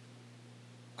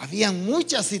 habían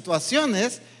muchas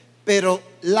situaciones, pero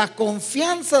la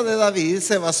confianza de David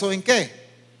se basó ¿en qué?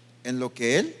 En lo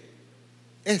que él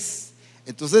es.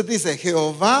 Entonces dice,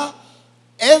 Jehová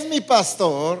es mi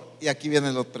pastor, y aquí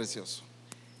viene lo precioso,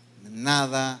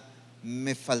 nada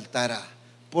me faltará.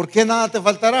 ¿Por qué nada te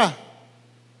faltará?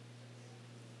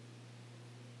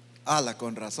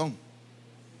 Con razón.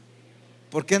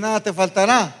 ¿Por qué nada te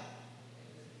faltará?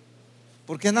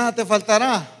 ¿Por qué nada te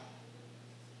faltará?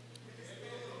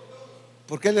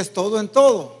 Porque Él es todo en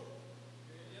todo.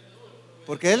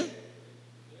 Porque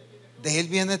de Él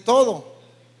viene todo.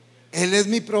 Él es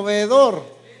mi proveedor.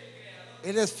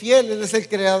 Él es fiel, Él es el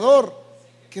creador.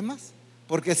 ¿Qué más?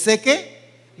 Porque sé que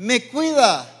me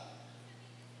cuida,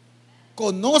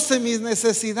 conoce mis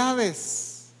necesidades.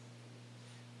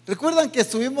 Recuerdan que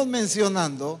estuvimos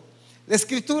mencionando, la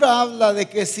Escritura habla de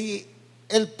que si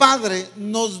el Padre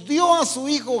nos dio a su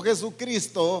Hijo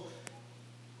Jesucristo,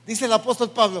 dice el apóstol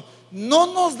Pablo,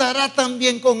 ¿no nos dará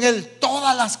también con Él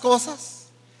todas las cosas?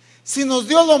 Si nos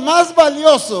dio lo más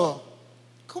valioso,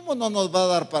 ¿cómo no nos va a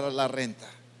dar para la renta?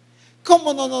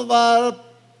 ¿Cómo no nos va a dar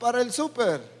para el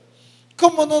súper?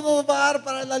 ¿Cómo no nos va a dar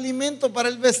para el alimento, para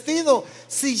el vestido?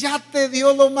 Si ya te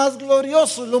dio lo más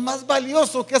glorioso, lo más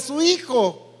valioso que es su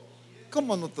Hijo,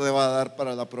 ¿cómo no te va a dar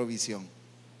para la provisión?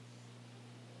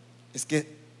 Es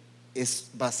que es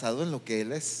basado en lo que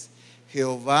Él es.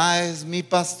 Jehová es mi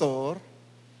pastor,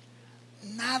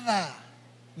 nada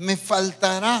me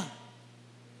faltará.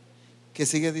 ¿Qué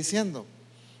sigue diciendo?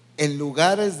 En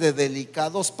lugares de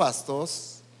delicados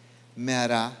pastos me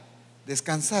hará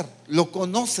descansar. Lo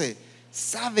conoce,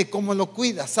 sabe cómo lo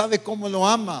cuida, sabe cómo lo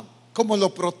ama, cómo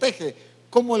lo protege,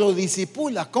 cómo lo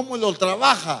disipula, cómo lo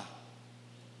trabaja.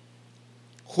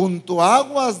 Junto a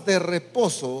aguas de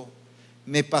reposo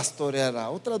me pastoreará.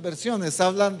 Otras versiones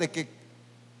hablan de que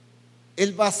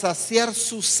Él va a saciar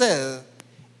su sed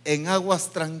en aguas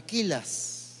tranquilas.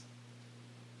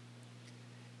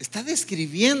 Está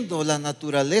describiendo la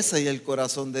naturaleza y el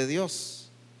corazón de Dios.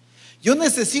 Yo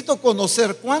necesito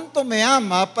conocer cuánto me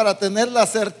ama para tener la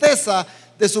certeza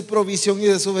de su provisión y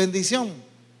de su bendición.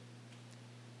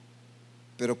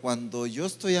 Pero cuando yo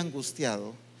estoy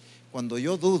angustiado, cuando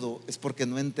yo dudo, es porque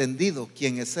no he entendido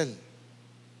quién es Él.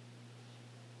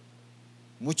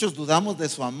 Muchos dudamos de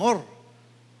su amor,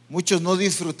 Muchos no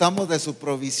disfrutamos de su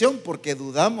provisión porque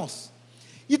dudamos.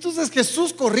 Y entonces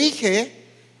Jesús corrige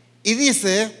y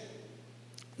dice: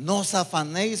 no os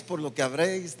afanéis por lo que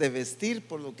habréis de vestir,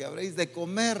 por lo que habréis de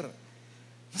comer.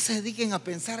 No se dediquen a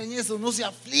pensar en eso, no se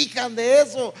aflijan de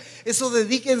eso. Eso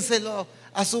dedíquenselo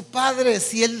a su Padre,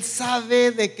 si Él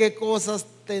sabe de qué cosas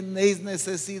tenéis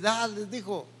necesidad. Les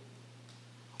dijo: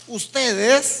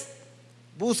 ustedes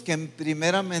busquen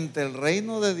primeramente el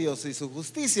reino de Dios y su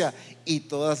justicia, y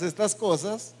todas estas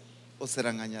cosas os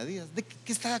serán añadidas. ¿De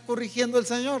qué está corrigiendo el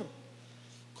Señor?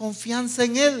 Confianza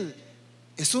en Él.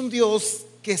 Es un Dios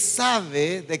que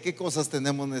sabe de qué cosas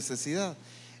tenemos necesidad.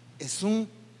 Es un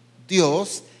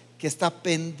Dios que está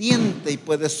pendiente y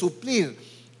puede suplir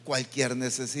cualquier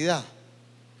necesidad.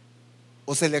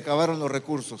 O se le acabaron los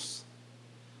recursos,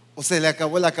 o se le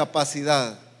acabó la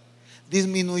capacidad,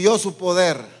 disminuyó su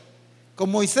poder. Con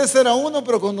Moisés era uno,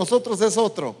 pero con nosotros es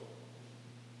otro.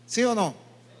 ¿Sí o no?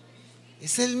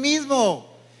 Es el mismo.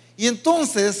 Y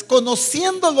entonces,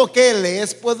 conociendo lo que Él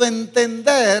es, puedo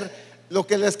entender lo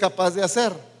que Él es capaz de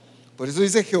hacer. Por eso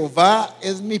dice: Jehová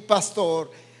es mi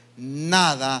pastor,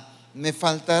 nada me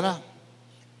faltará.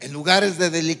 En lugares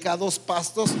de delicados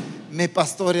pastos me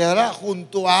pastoreará,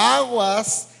 junto a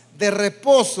aguas de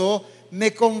reposo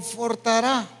me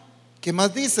confortará. ¿Qué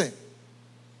más dice?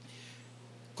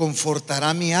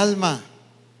 Confortará mi alma,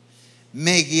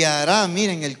 me guiará,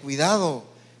 miren el cuidado,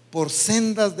 por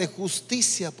sendas de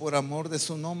justicia por amor de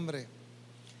su nombre.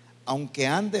 Aunque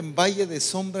ande en valle de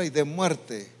sombra y de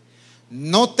muerte,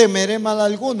 no temeré mal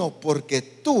alguno, porque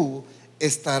tú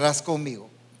estarás conmigo.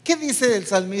 ¿Qué dice el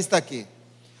salmista aquí?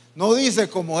 No dice: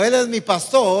 como Él es mi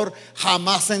pastor,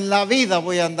 jamás en la vida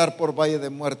voy a andar por valle de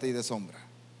muerte y de sombra.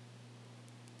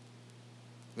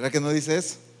 ¿Verdad que no dice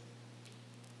eso?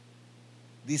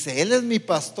 Dice: Él es mi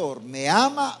pastor, me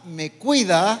ama, me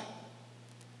cuida,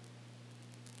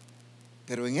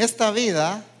 pero en esta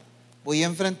vida voy a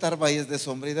enfrentar valles de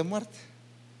sombra y de muerte.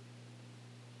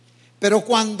 Pero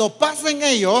cuando pasen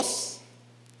ellos,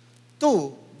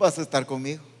 tú vas a estar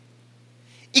conmigo.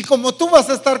 Y como tú vas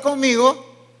a estar conmigo,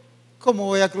 ¿cómo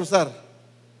voy a cruzar?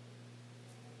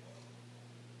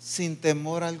 Sin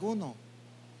temor alguno.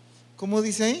 ¿Cómo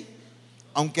dice ahí?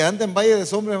 Aunque ande en valle de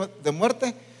sombra de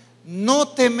muerte, no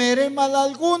temeré mal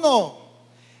alguno.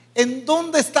 ¿En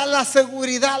dónde está la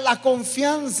seguridad, la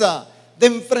confianza de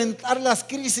enfrentar las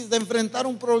crisis, de enfrentar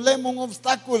un problema, un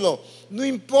obstáculo? No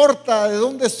importa de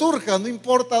dónde surja, no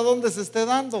importa dónde se esté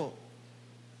dando.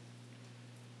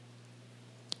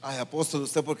 Ay, apóstol,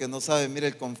 usted porque no sabe, mire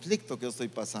el conflicto que yo estoy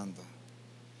pasando.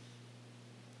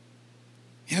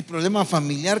 Mira, el problema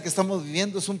familiar que estamos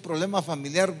viviendo es un problema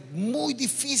familiar muy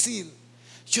difícil.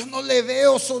 Yo no le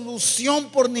veo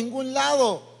solución por ningún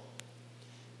lado.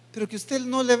 Pero que usted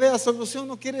no le vea solución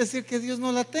no quiere decir que Dios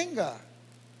no la tenga.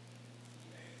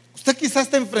 Usted quizás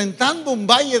está enfrentando un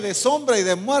valle de sombra y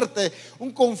de muerte,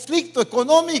 un conflicto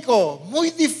económico muy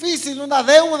difícil, una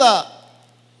deuda,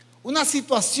 una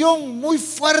situación muy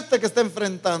fuerte que está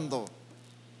enfrentando.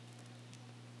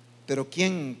 Pero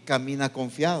 ¿quién camina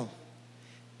confiado?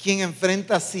 ¿Quién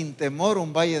enfrenta sin temor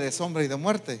un valle de sombra y de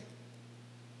muerte?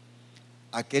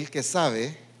 Aquel que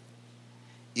sabe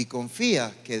y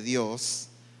confía que Dios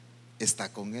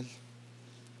está con él,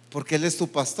 porque Él es tu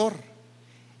pastor.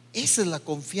 Esa es la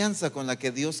confianza con la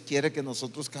que Dios quiere que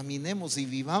nosotros caminemos y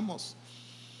vivamos.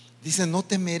 Dice: no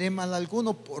temeré mal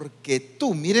alguno, porque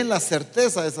tú, miren la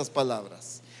certeza de esas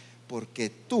palabras, porque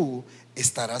tú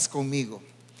estarás conmigo.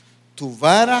 Tu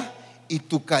vara y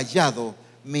tu cayado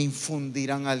me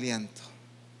infundirán aliento.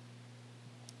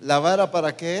 ¿La vara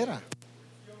para qué era?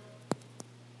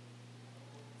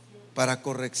 Para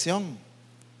corrección.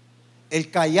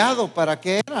 ¿El cayado para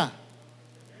qué era?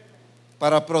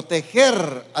 Para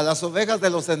proteger a las ovejas de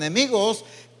los enemigos,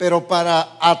 pero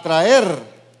para atraer.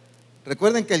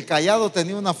 Recuerden que el cayado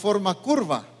tenía una forma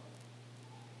curva,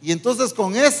 y entonces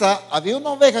con esa había una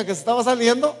oveja que se estaba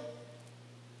saliendo,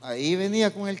 ahí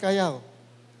venía con el cayado,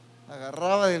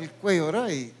 agarraba del cuello, ¿verdad?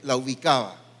 Y la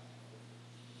ubicaba.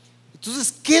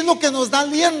 Entonces, ¿qué es lo que nos da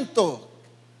aliento?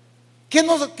 ¿Qué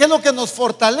es lo que nos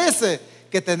fortalece?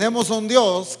 Que tenemos un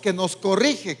Dios que nos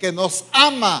corrige, que nos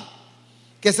ama,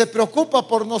 que se preocupa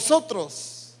por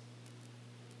nosotros.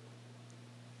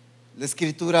 La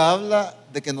Escritura habla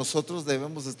de que nosotros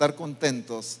debemos estar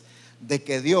contentos de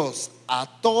que Dios a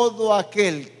todo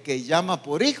aquel que llama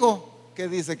por hijo, ¿qué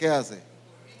dice que hace?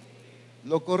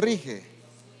 Lo corrige,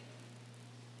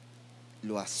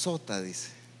 lo azota, dice.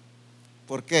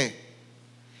 ¿Por qué?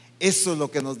 Eso es lo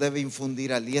que nos debe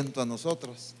infundir aliento a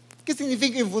nosotros. ¿Qué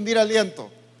significa infundir aliento?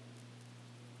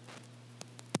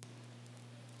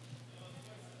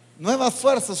 Nuevas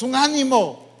fuerzas, un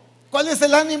ánimo. ¿Cuál es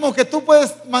el ánimo que tú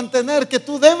puedes mantener, que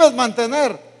tú debes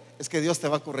mantener? Es que Dios te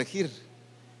va a corregir.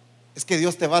 Es que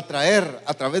Dios te va a traer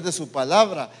a través de su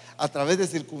palabra, a través de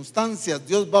circunstancias.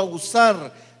 Dios va a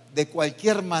usar de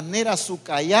cualquier manera su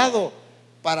cayado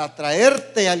para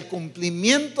traerte al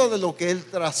cumplimiento de lo que Él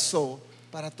trazó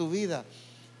para tu vida.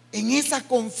 En esa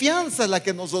confianza es la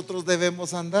que nosotros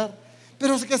debemos andar.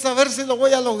 Pero es que saber si lo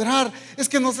voy a lograr, es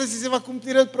que no sé si se va a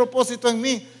cumplir el propósito en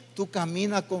mí. Tú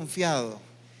camina confiado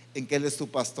en que Él es tu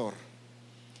pastor,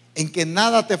 en que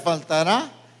nada te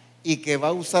faltará y que va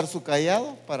a usar su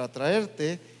cayado para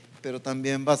traerte, pero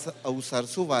también vas a usar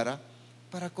su vara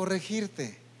para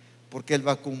corregirte, porque Él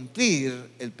va a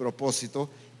cumplir el propósito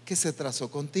que se trazó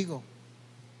contigo.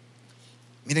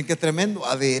 Miren qué tremendo: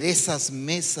 aderezas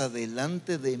mesa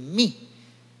delante de mí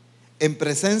en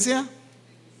presencia.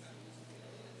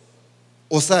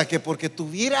 O sea que porque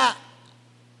tuviera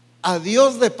a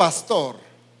Dios de pastor,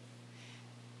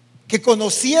 que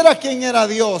conociera quién era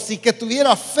Dios y que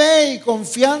tuviera fe y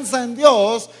confianza en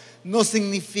Dios, no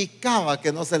significaba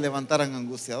que no se levantaran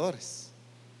angustiadores.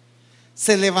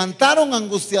 Se levantaron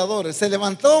angustiadores, se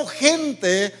levantó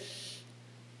gente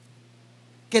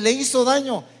que le hizo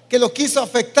daño, que lo quiso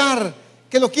afectar,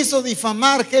 que lo quiso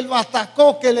difamar, que lo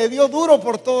atacó, que le dio duro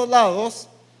por todos lados.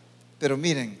 Pero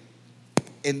miren,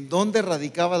 ¿en dónde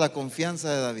radicaba la confianza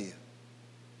de David?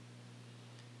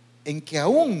 En que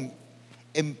aún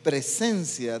en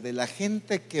presencia de la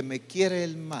gente que me quiere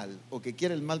el mal o que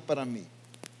quiere el mal para mí,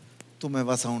 tú me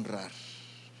vas a honrar.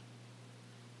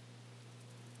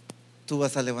 Tú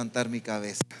vas a levantar mi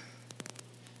cabeza.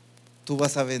 Tú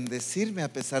vas a bendecirme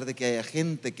a pesar de que haya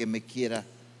gente que me quiera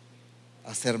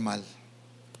hacer mal.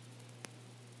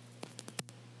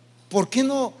 ¿Por qué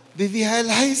no vivía él?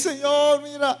 Ay, Señor,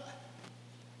 mira.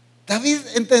 David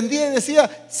entendía y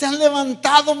decía: se han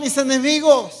levantado mis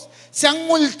enemigos, se han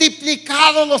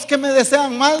multiplicado los que me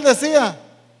desean mal, decía.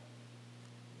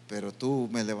 Pero tú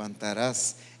me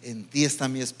levantarás, en ti está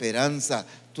mi esperanza,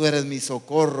 tú eres mi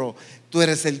socorro, tú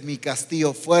eres mi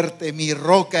castillo fuerte, mi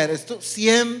roca eres tú.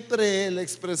 Siempre él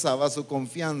expresaba su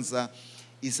confianza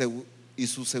y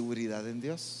su seguridad en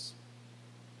Dios.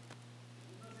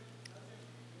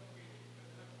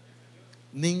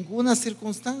 Ninguna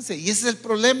circunstancia. Y ese es el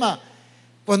problema.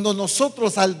 Cuando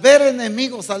nosotros, al ver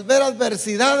enemigos, al ver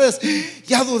adversidades,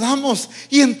 ya dudamos.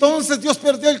 Y entonces Dios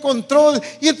perdió el control.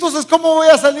 Y entonces, ¿cómo voy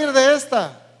a salir de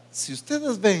esta? Si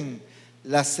ustedes ven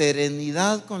la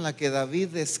serenidad con la que David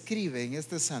describe en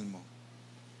este salmo,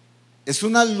 es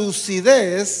una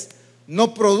lucidez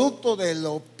no producto de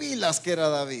lo pilas que era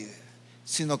David,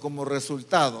 sino como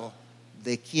resultado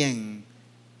de quién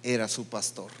era su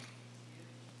pastor,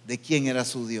 de quién era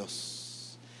su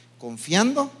Dios.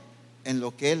 Confiando en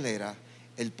lo que él era,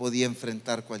 él podía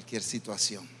enfrentar cualquier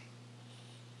situación.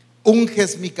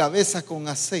 Unges mi cabeza con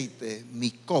aceite, mi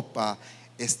copa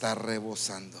está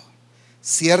rebosando.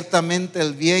 Ciertamente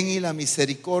el bien y la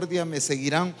misericordia me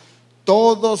seguirán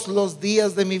todos los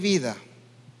días de mi vida,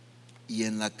 y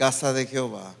en la casa de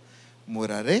Jehová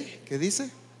moraré, ¿qué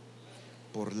dice?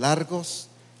 Por largos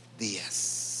días.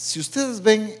 Si ustedes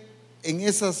ven en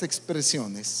esas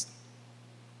expresiones,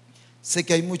 sé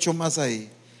que hay mucho más ahí,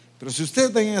 pero si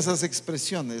ustedes ven esas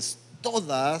expresiones,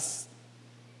 todas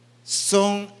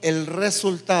son el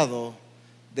resultado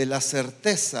de la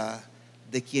certeza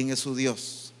de quién es su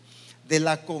Dios, de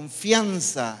la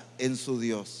confianza en su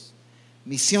Dios.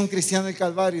 Misión Cristiana del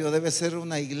Calvario debe ser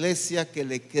una iglesia que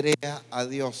le crea a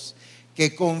Dios,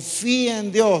 que confíe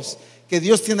en Dios, que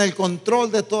Dios tiene el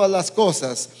control de todas las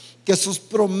cosas, que sus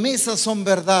promesas son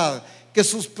verdad, que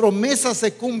sus promesas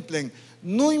se cumplen.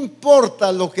 No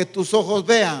importa lo que tus ojos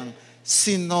vean,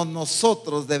 sino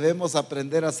nosotros debemos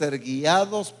aprender a ser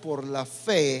guiados por la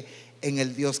fe en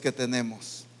el Dios que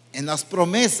tenemos, en las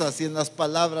promesas y en las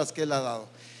palabras que Él ha dado.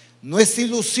 No es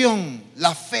ilusión,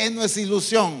 la fe no es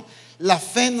ilusión, la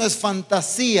fe no es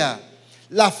fantasía,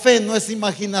 la fe no es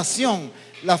imaginación,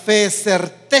 la fe es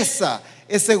certeza,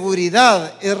 es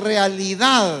seguridad, es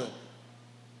realidad.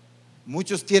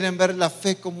 Muchos quieren ver la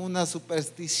fe como una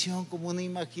superstición, como una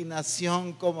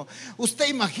imaginación, como usted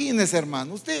imagínese,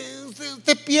 hermano,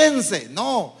 usted piense.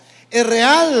 No, es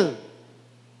real.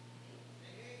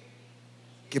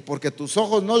 Que porque tus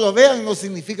ojos no lo vean no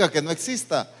significa que no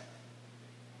exista.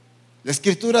 La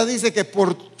Escritura dice que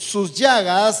por sus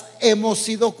llagas hemos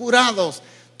sido curados.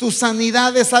 Tu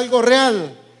sanidad es algo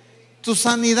real. Tu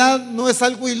sanidad no es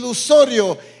algo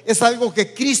ilusorio, es algo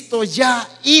que Cristo ya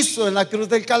hizo en la cruz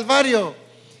del Calvario.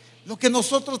 Lo que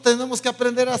nosotros tenemos que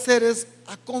aprender a hacer es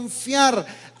a confiar,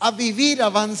 a vivir, a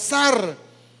avanzar,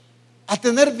 a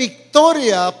tener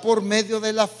victoria por medio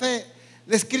de la fe.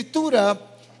 La Escritura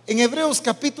en Hebreos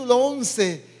capítulo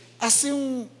 11 hace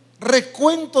un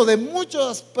recuento de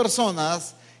muchas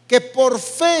personas que por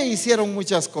fe hicieron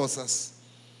muchas cosas.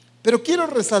 Pero quiero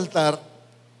resaltar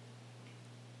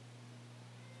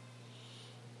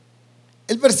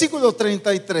el versículo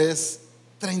 33,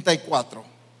 34.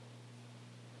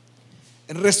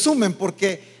 En resumen,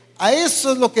 porque a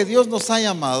eso es lo que Dios nos ha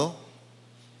llamado,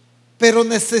 pero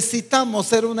necesitamos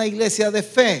ser una iglesia de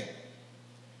fe.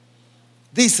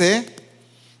 Dice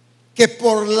que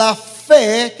por la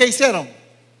fe, ¿qué hicieron?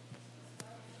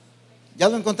 ¿Ya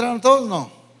lo encontraron todos?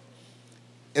 No.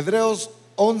 Hebreos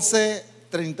 11,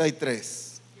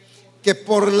 33. Que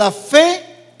por la fe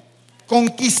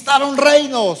conquistaron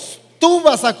reinos. Tú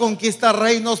vas a conquistar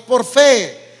reinos por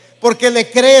fe, porque le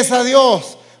crees a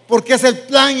Dios, porque es el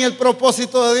plan y el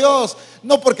propósito de Dios.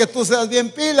 No porque tú seas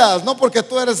bien pilas, no porque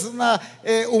tú eres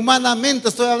humanamente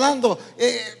estoy hablando,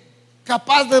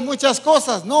 capaz de muchas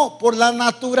cosas. No, por la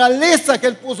naturaleza que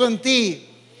Él puso en ti,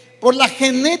 por la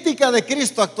genética de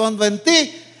Cristo actuando en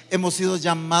ti, hemos sido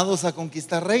llamados a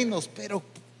conquistar reinos. Pero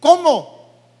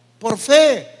 ¿cómo? Por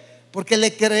fe, porque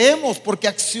le creemos, porque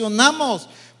accionamos.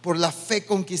 Por la fe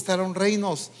conquistaron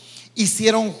reinos,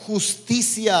 hicieron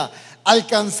justicia,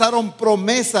 alcanzaron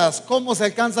promesas. ¿Cómo se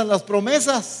alcanzan las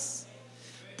promesas?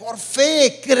 Por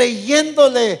fe,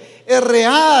 creyéndole. Es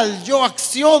real, yo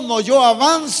acciono, yo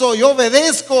avanzo, yo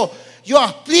obedezco, yo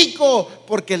aplico,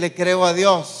 porque le creo a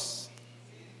Dios.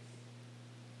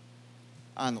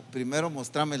 No, primero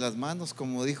mostrame las manos,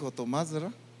 como dijo Tomás, ¿verdad?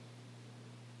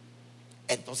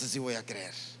 Entonces sí voy a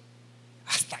creer.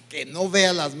 Hasta que no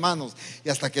vea las manos y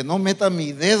hasta que no meta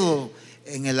mi dedo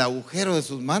en el agujero de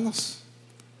sus manos.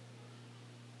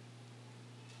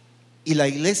 Y la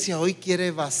iglesia hoy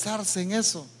quiere basarse en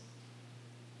eso.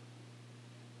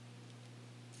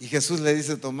 Y Jesús le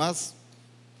dice a Tomás: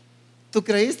 tú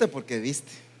creíste porque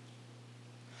viste,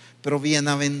 pero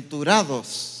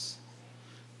bienaventurados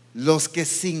los que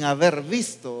sin haber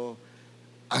visto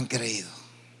han creído.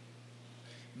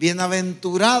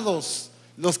 Bienaventurados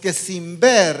los que sin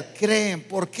ver creen.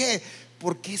 ¿Por qué?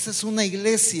 Porque esa es una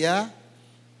iglesia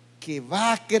que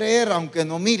va a creer aunque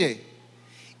no mire,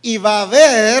 y va a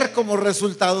ver como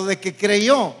resultado de que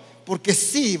creyó. Porque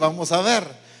sí, vamos a ver,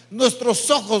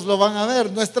 nuestros ojos lo van a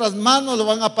ver, nuestras manos lo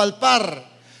van a palpar,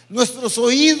 nuestros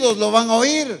oídos lo van a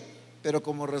oír, pero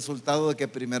como resultado de que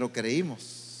primero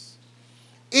creímos.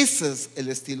 Ese es el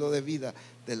estilo de vida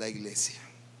de la iglesia.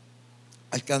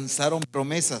 Alcanzaron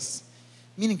promesas.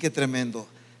 Miren qué tremendo.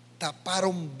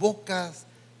 Taparon bocas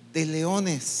de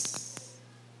leones.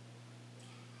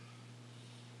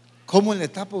 ¿Cómo le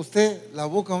tapa usted la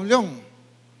boca a un león?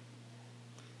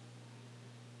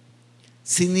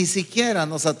 Si ni siquiera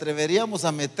nos atreveríamos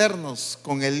a meternos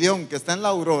con el león que está en la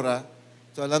Aurora,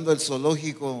 estoy hablando del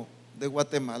zoológico de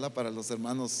Guatemala para los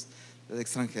hermanos del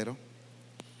extranjero,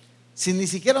 si ni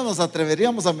siquiera nos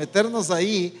atreveríamos a meternos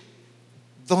ahí,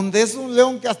 donde es un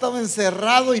león que ha estado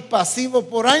encerrado y pasivo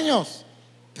por años,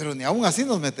 pero ni aún así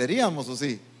nos meteríamos, ¿o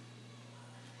sí?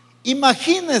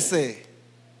 Imagínese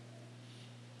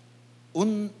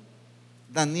un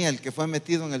Daniel que fue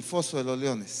metido en el foso de los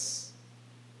leones,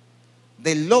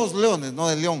 de los leones, no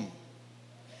del león,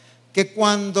 que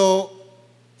cuando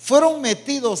fueron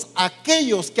metidos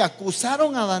aquellos que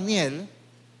acusaron a Daniel,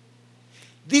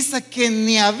 dice que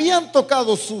ni habían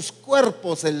tocado sus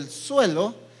cuerpos el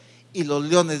suelo y los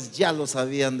leones ya los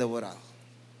habían devorado.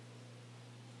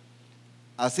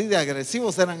 Así de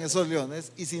agresivos eran esos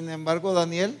leones, y sin embargo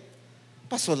Daniel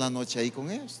pasó la noche ahí con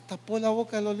ellos, tapó la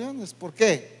boca de los leones. ¿Por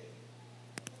qué?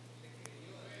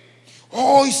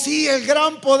 ¡Oh, sí, el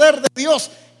gran poder de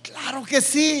Dios! Claro que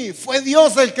sí, fue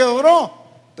Dios el que obró,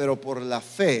 pero por la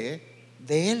fe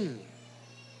de Él.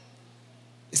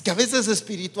 Es que a veces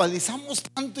espiritualizamos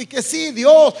tanto, y que sí,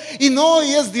 Dios, y no,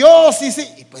 y es Dios, y sí,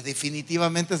 y pues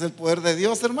definitivamente es el poder de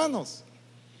Dios, hermanos.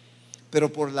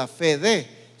 Pero por la fe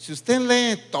de, si usted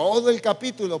lee todo el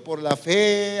capítulo, por la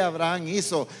fe Abraham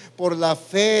hizo, por la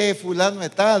fe fulano de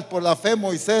tal, por la fe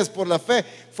Moisés, por la fe,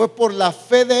 fue por la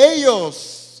fe de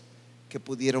ellos que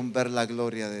pudieron ver la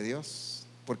gloria de Dios,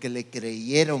 porque le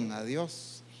creyeron a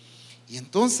Dios. Y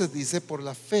entonces dice, por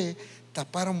la fe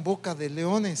taparon boca de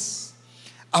leones,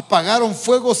 apagaron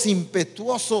fuegos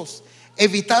impetuosos,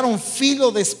 evitaron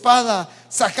filo de espada,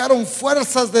 sacaron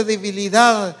fuerzas de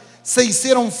debilidad, se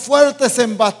hicieron fuertes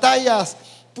en batallas,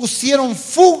 pusieron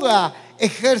fuga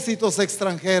ejércitos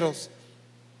extranjeros.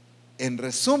 En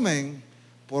resumen,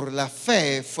 por la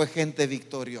fe fue gente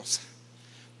victoriosa.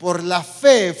 Por la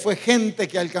fe fue gente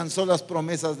que alcanzó las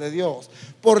promesas de Dios.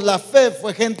 Por la fe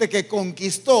fue gente que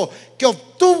conquistó, que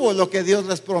obtuvo lo que Dios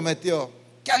les prometió,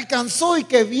 que alcanzó y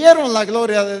que vieron la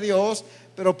gloria de Dios,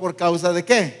 ¿Pero por causa de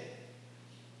qué?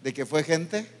 De que fue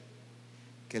gente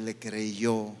que le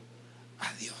creyó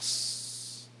a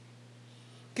Dios.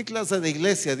 ¿Qué clase de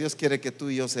iglesia Dios quiere que tú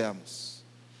y yo seamos?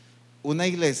 Una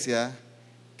iglesia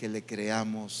que le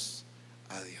creamos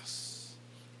a Dios.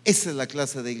 Esa es la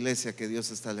clase de iglesia que Dios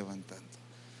está levantando.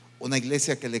 Una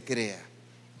iglesia que le crea.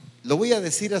 Lo voy a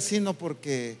decir así no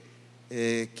porque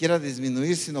quiera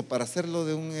disminuir, sino para hacerlo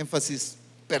de un énfasis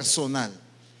personal.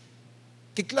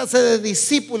 ¿Qué clase de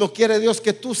discípulo quiere Dios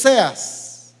que tú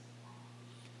seas?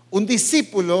 Un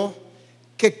discípulo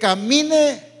que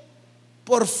camine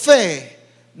por fe,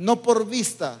 no por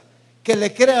vista, que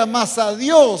le crea más a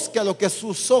Dios que a lo que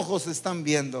sus ojos están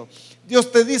viendo.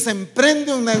 Dios te dice,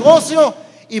 emprende un negocio,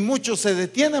 y muchos se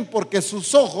detienen porque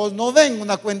sus ojos no ven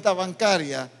una cuenta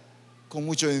bancaria con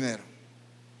mucho dinero.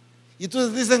 Y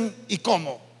entonces dicen, ¿y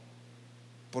cómo?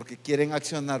 Porque quieren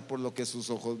accionar por lo que sus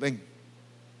ojos ven.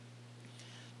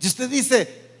 Y usted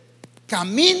dice,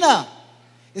 camina.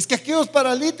 Es que aquellos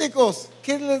paralíticos,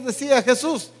 ¿qué les decía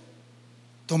Jesús?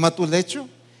 Toma tu lecho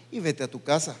y vete a tu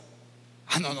casa.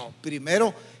 No,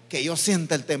 primero que yo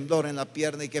sienta el temblor en la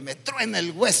pierna y que me truene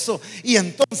el hueso, y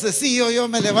entonces sí, yo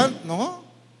me levanto. No,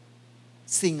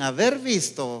 sin haber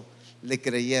visto, le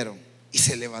creyeron y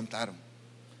se levantaron.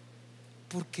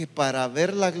 Porque para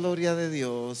ver la gloria de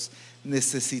Dios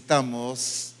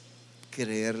necesitamos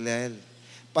creerle a Él.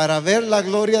 Para ver la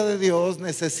gloria de Dios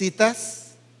necesitas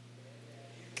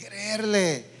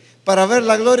creerle. Para ver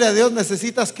la gloria de Dios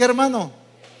necesitas, ¿qué, hermano?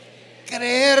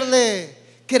 Creerle,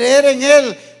 creer en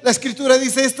Él. La Escritura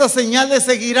dice, estas señales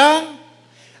seguirán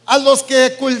a los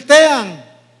que cultean.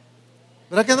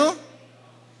 ¿Verdad que no?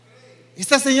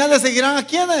 Estas señales seguirán ¿a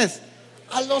quiénes?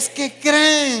 A los que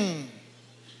creen.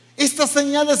 Estas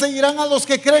señales seguirán a los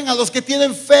que creen, a los que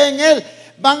tienen fe en Él.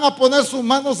 Van a poner sus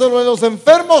manos sobre los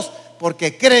enfermos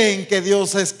porque creen que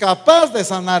Dios es capaz de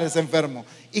sanar a ese enfermo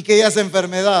y que esa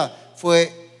enfermedad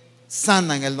fue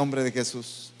sana en el nombre de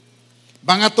Jesús.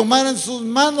 Van a tomar en sus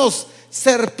manos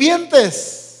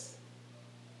serpientes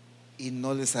y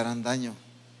no les harán daño.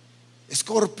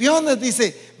 Escorpiones,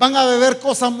 dice, van a beber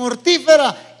cosa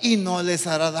mortífera y no les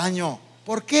hará daño.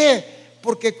 ¿Por qué?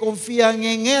 Porque confían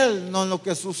en Él, no en lo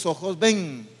que sus ojos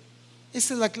ven.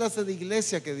 Esa es la clase de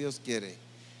iglesia que Dios quiere.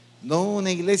 No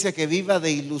una iglesia que viva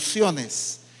de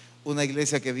ilusiones, una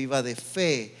iglesia que viva de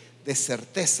fe, de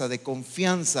certeza, de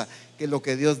confianza, que lo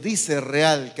que Dios dice es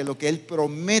real, que lo que Él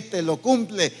promete lo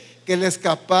cumple, que Él es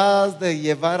capaz de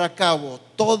llevar a cabo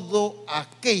todo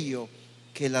aquello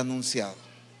que Él ha anunciado.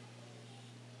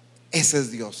 Ese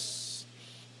es Dios.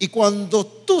 Y cuando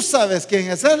tú sabes quién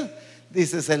es Él,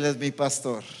 dices, Él es mi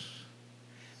pastor,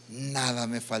 nada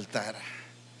me faltará.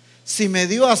 Si me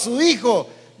dio a su hijo,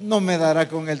 no me dará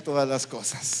con Él todas las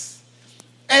cosas.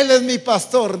 Él es mi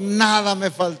pastor, nada me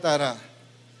faltará.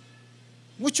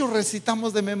 Muchos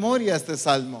recitamos de memoria este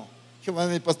salmo. Jehová es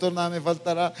mi pastor, nada me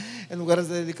faltará. En lugares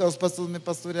de delicados pastos me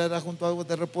pastoreará, junto a aguas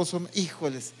de reposo.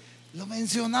 Híjoles, lo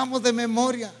mencionamos de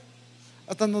memoria.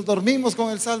 Hasta nos dormimos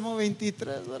con el Salmo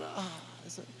 23, ¿verdad?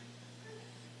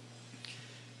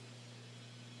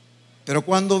 Pero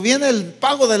cuando viene el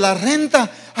pago de la renta,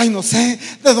 ay, no sé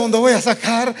de dónde voy a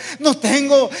sacar, no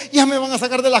tengo, ya me van a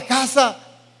sacar de la casa.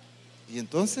 Y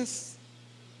entonces,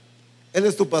 ¿Él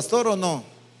es tu pastor o no?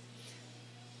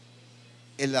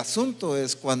 El asunto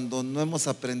es cuando no hemos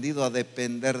aprendido a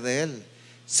depender de Él,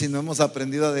 sino hemos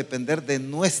aprendido a depender de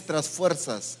nuestras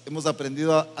fuerzas, hemos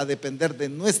aprendido a depender de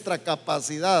nuestra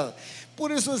capacidad.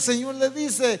 Por eso el Señor le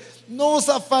dice, no os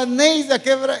afanéis de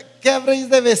qué habréis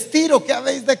de vestir o qué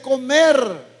habéis de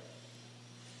comer.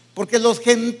 Porque los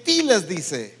gentiles,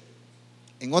 dice,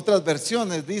 en otras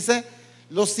versiones dice,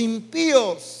 los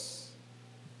impíos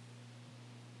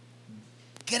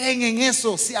creen en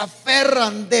eso, se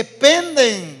aferran,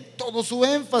 dependen, todo su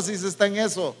énfasis está en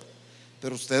eso.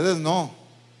 Pero ustedes no,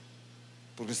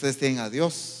 porque ustedes tienen a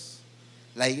Dios.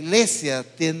 La iglesia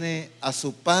tiene a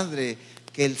su Padre,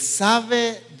 que Él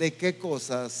sabe de qué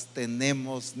cosas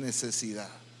tenemos necesidad.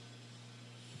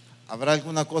 ¿Habrá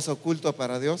alguna cosa oculta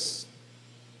para Dios?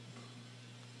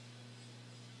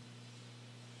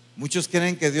 Muchos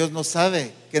creen que Dios no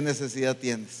sabe qué necesidad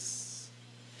tienes.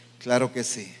 Claro que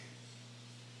sí.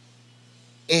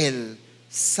 Él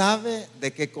sabe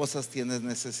de qué cosas tienes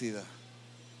necesidad.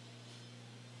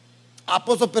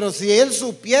 Apóstol, pero si Él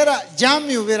supiera, ya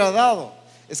me hubiera dado.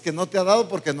 Es que no te ha dado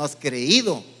porque no has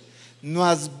creído. No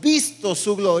has visto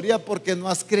su gloria porque no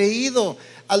has creído.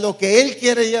 A lo que Él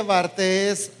quiere llevarte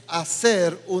es a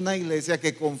ser una iglesia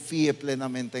que confíe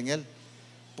plenamente en Él.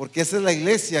 Porque esa es la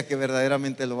iglesia que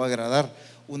verdaderamente lo va a agradar.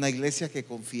 Una iglesia que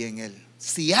confíe en Él.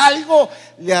 Si algo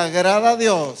le agrada a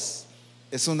Dios,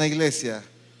 es una iglesia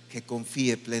que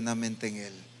confíe plenamente en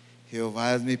Él.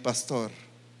 Jehová es mi pastor,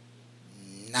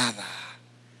 nada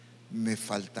me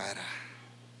faltará.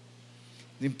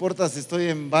 No importa si estoy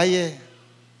en valle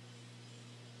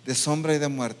de sombra y de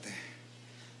muerte,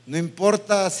 no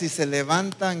importa si se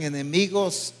levantan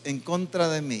enemigos en contra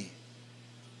de mí,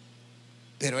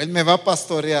 pero Él me va a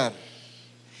pastorear.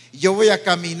 Yo voy a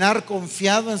caminar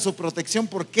confiado en su protección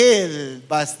porque Él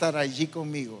va a estar allí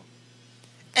conmigo.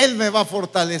 Él me va a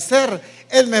fortalecer,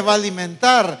 Él me va a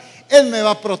alimentar, Él me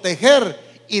va a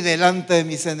proteger. Y delante de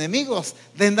mis enemigos,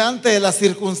 delante de las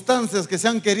circunstancias que se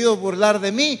han querido burlar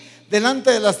de mí,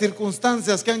 delante de las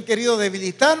circunstancias que han querido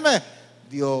debilitarme,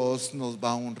 Dios nos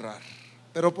va a honrar.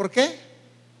 ¿Pero por qué?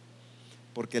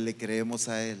 Porque le creemos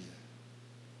a Él.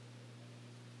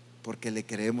 Porque le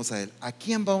creemos a Él. ¿A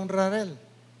quién va a honrar Él?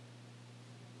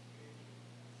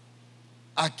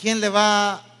 ¿A quién le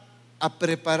va a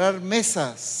preparar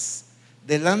mesas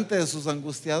delante de sus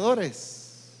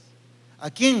angustiadores? ¿A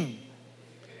quién?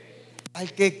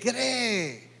 Al que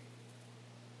cree.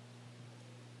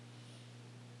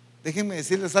 Déjenme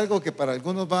decirles algo que para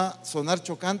algunos va a sonar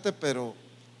chocante, pero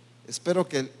espero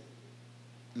que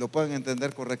lo puedan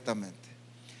entender correctamente.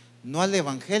 No al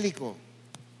evangélico,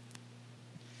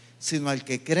 sino al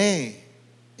que cree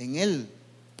en Él.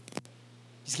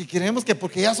 Es que creemos que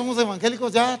porque ya somos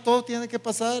evangélicos ya todo tiene que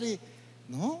pasar y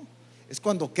no, es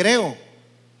cuando creo,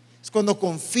 es cuando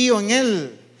confío en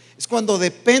Él, es cuando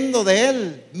dependo de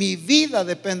Él, mi vida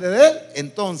depende de Él,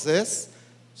 entonces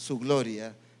su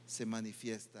gloria se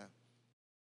manifiesta.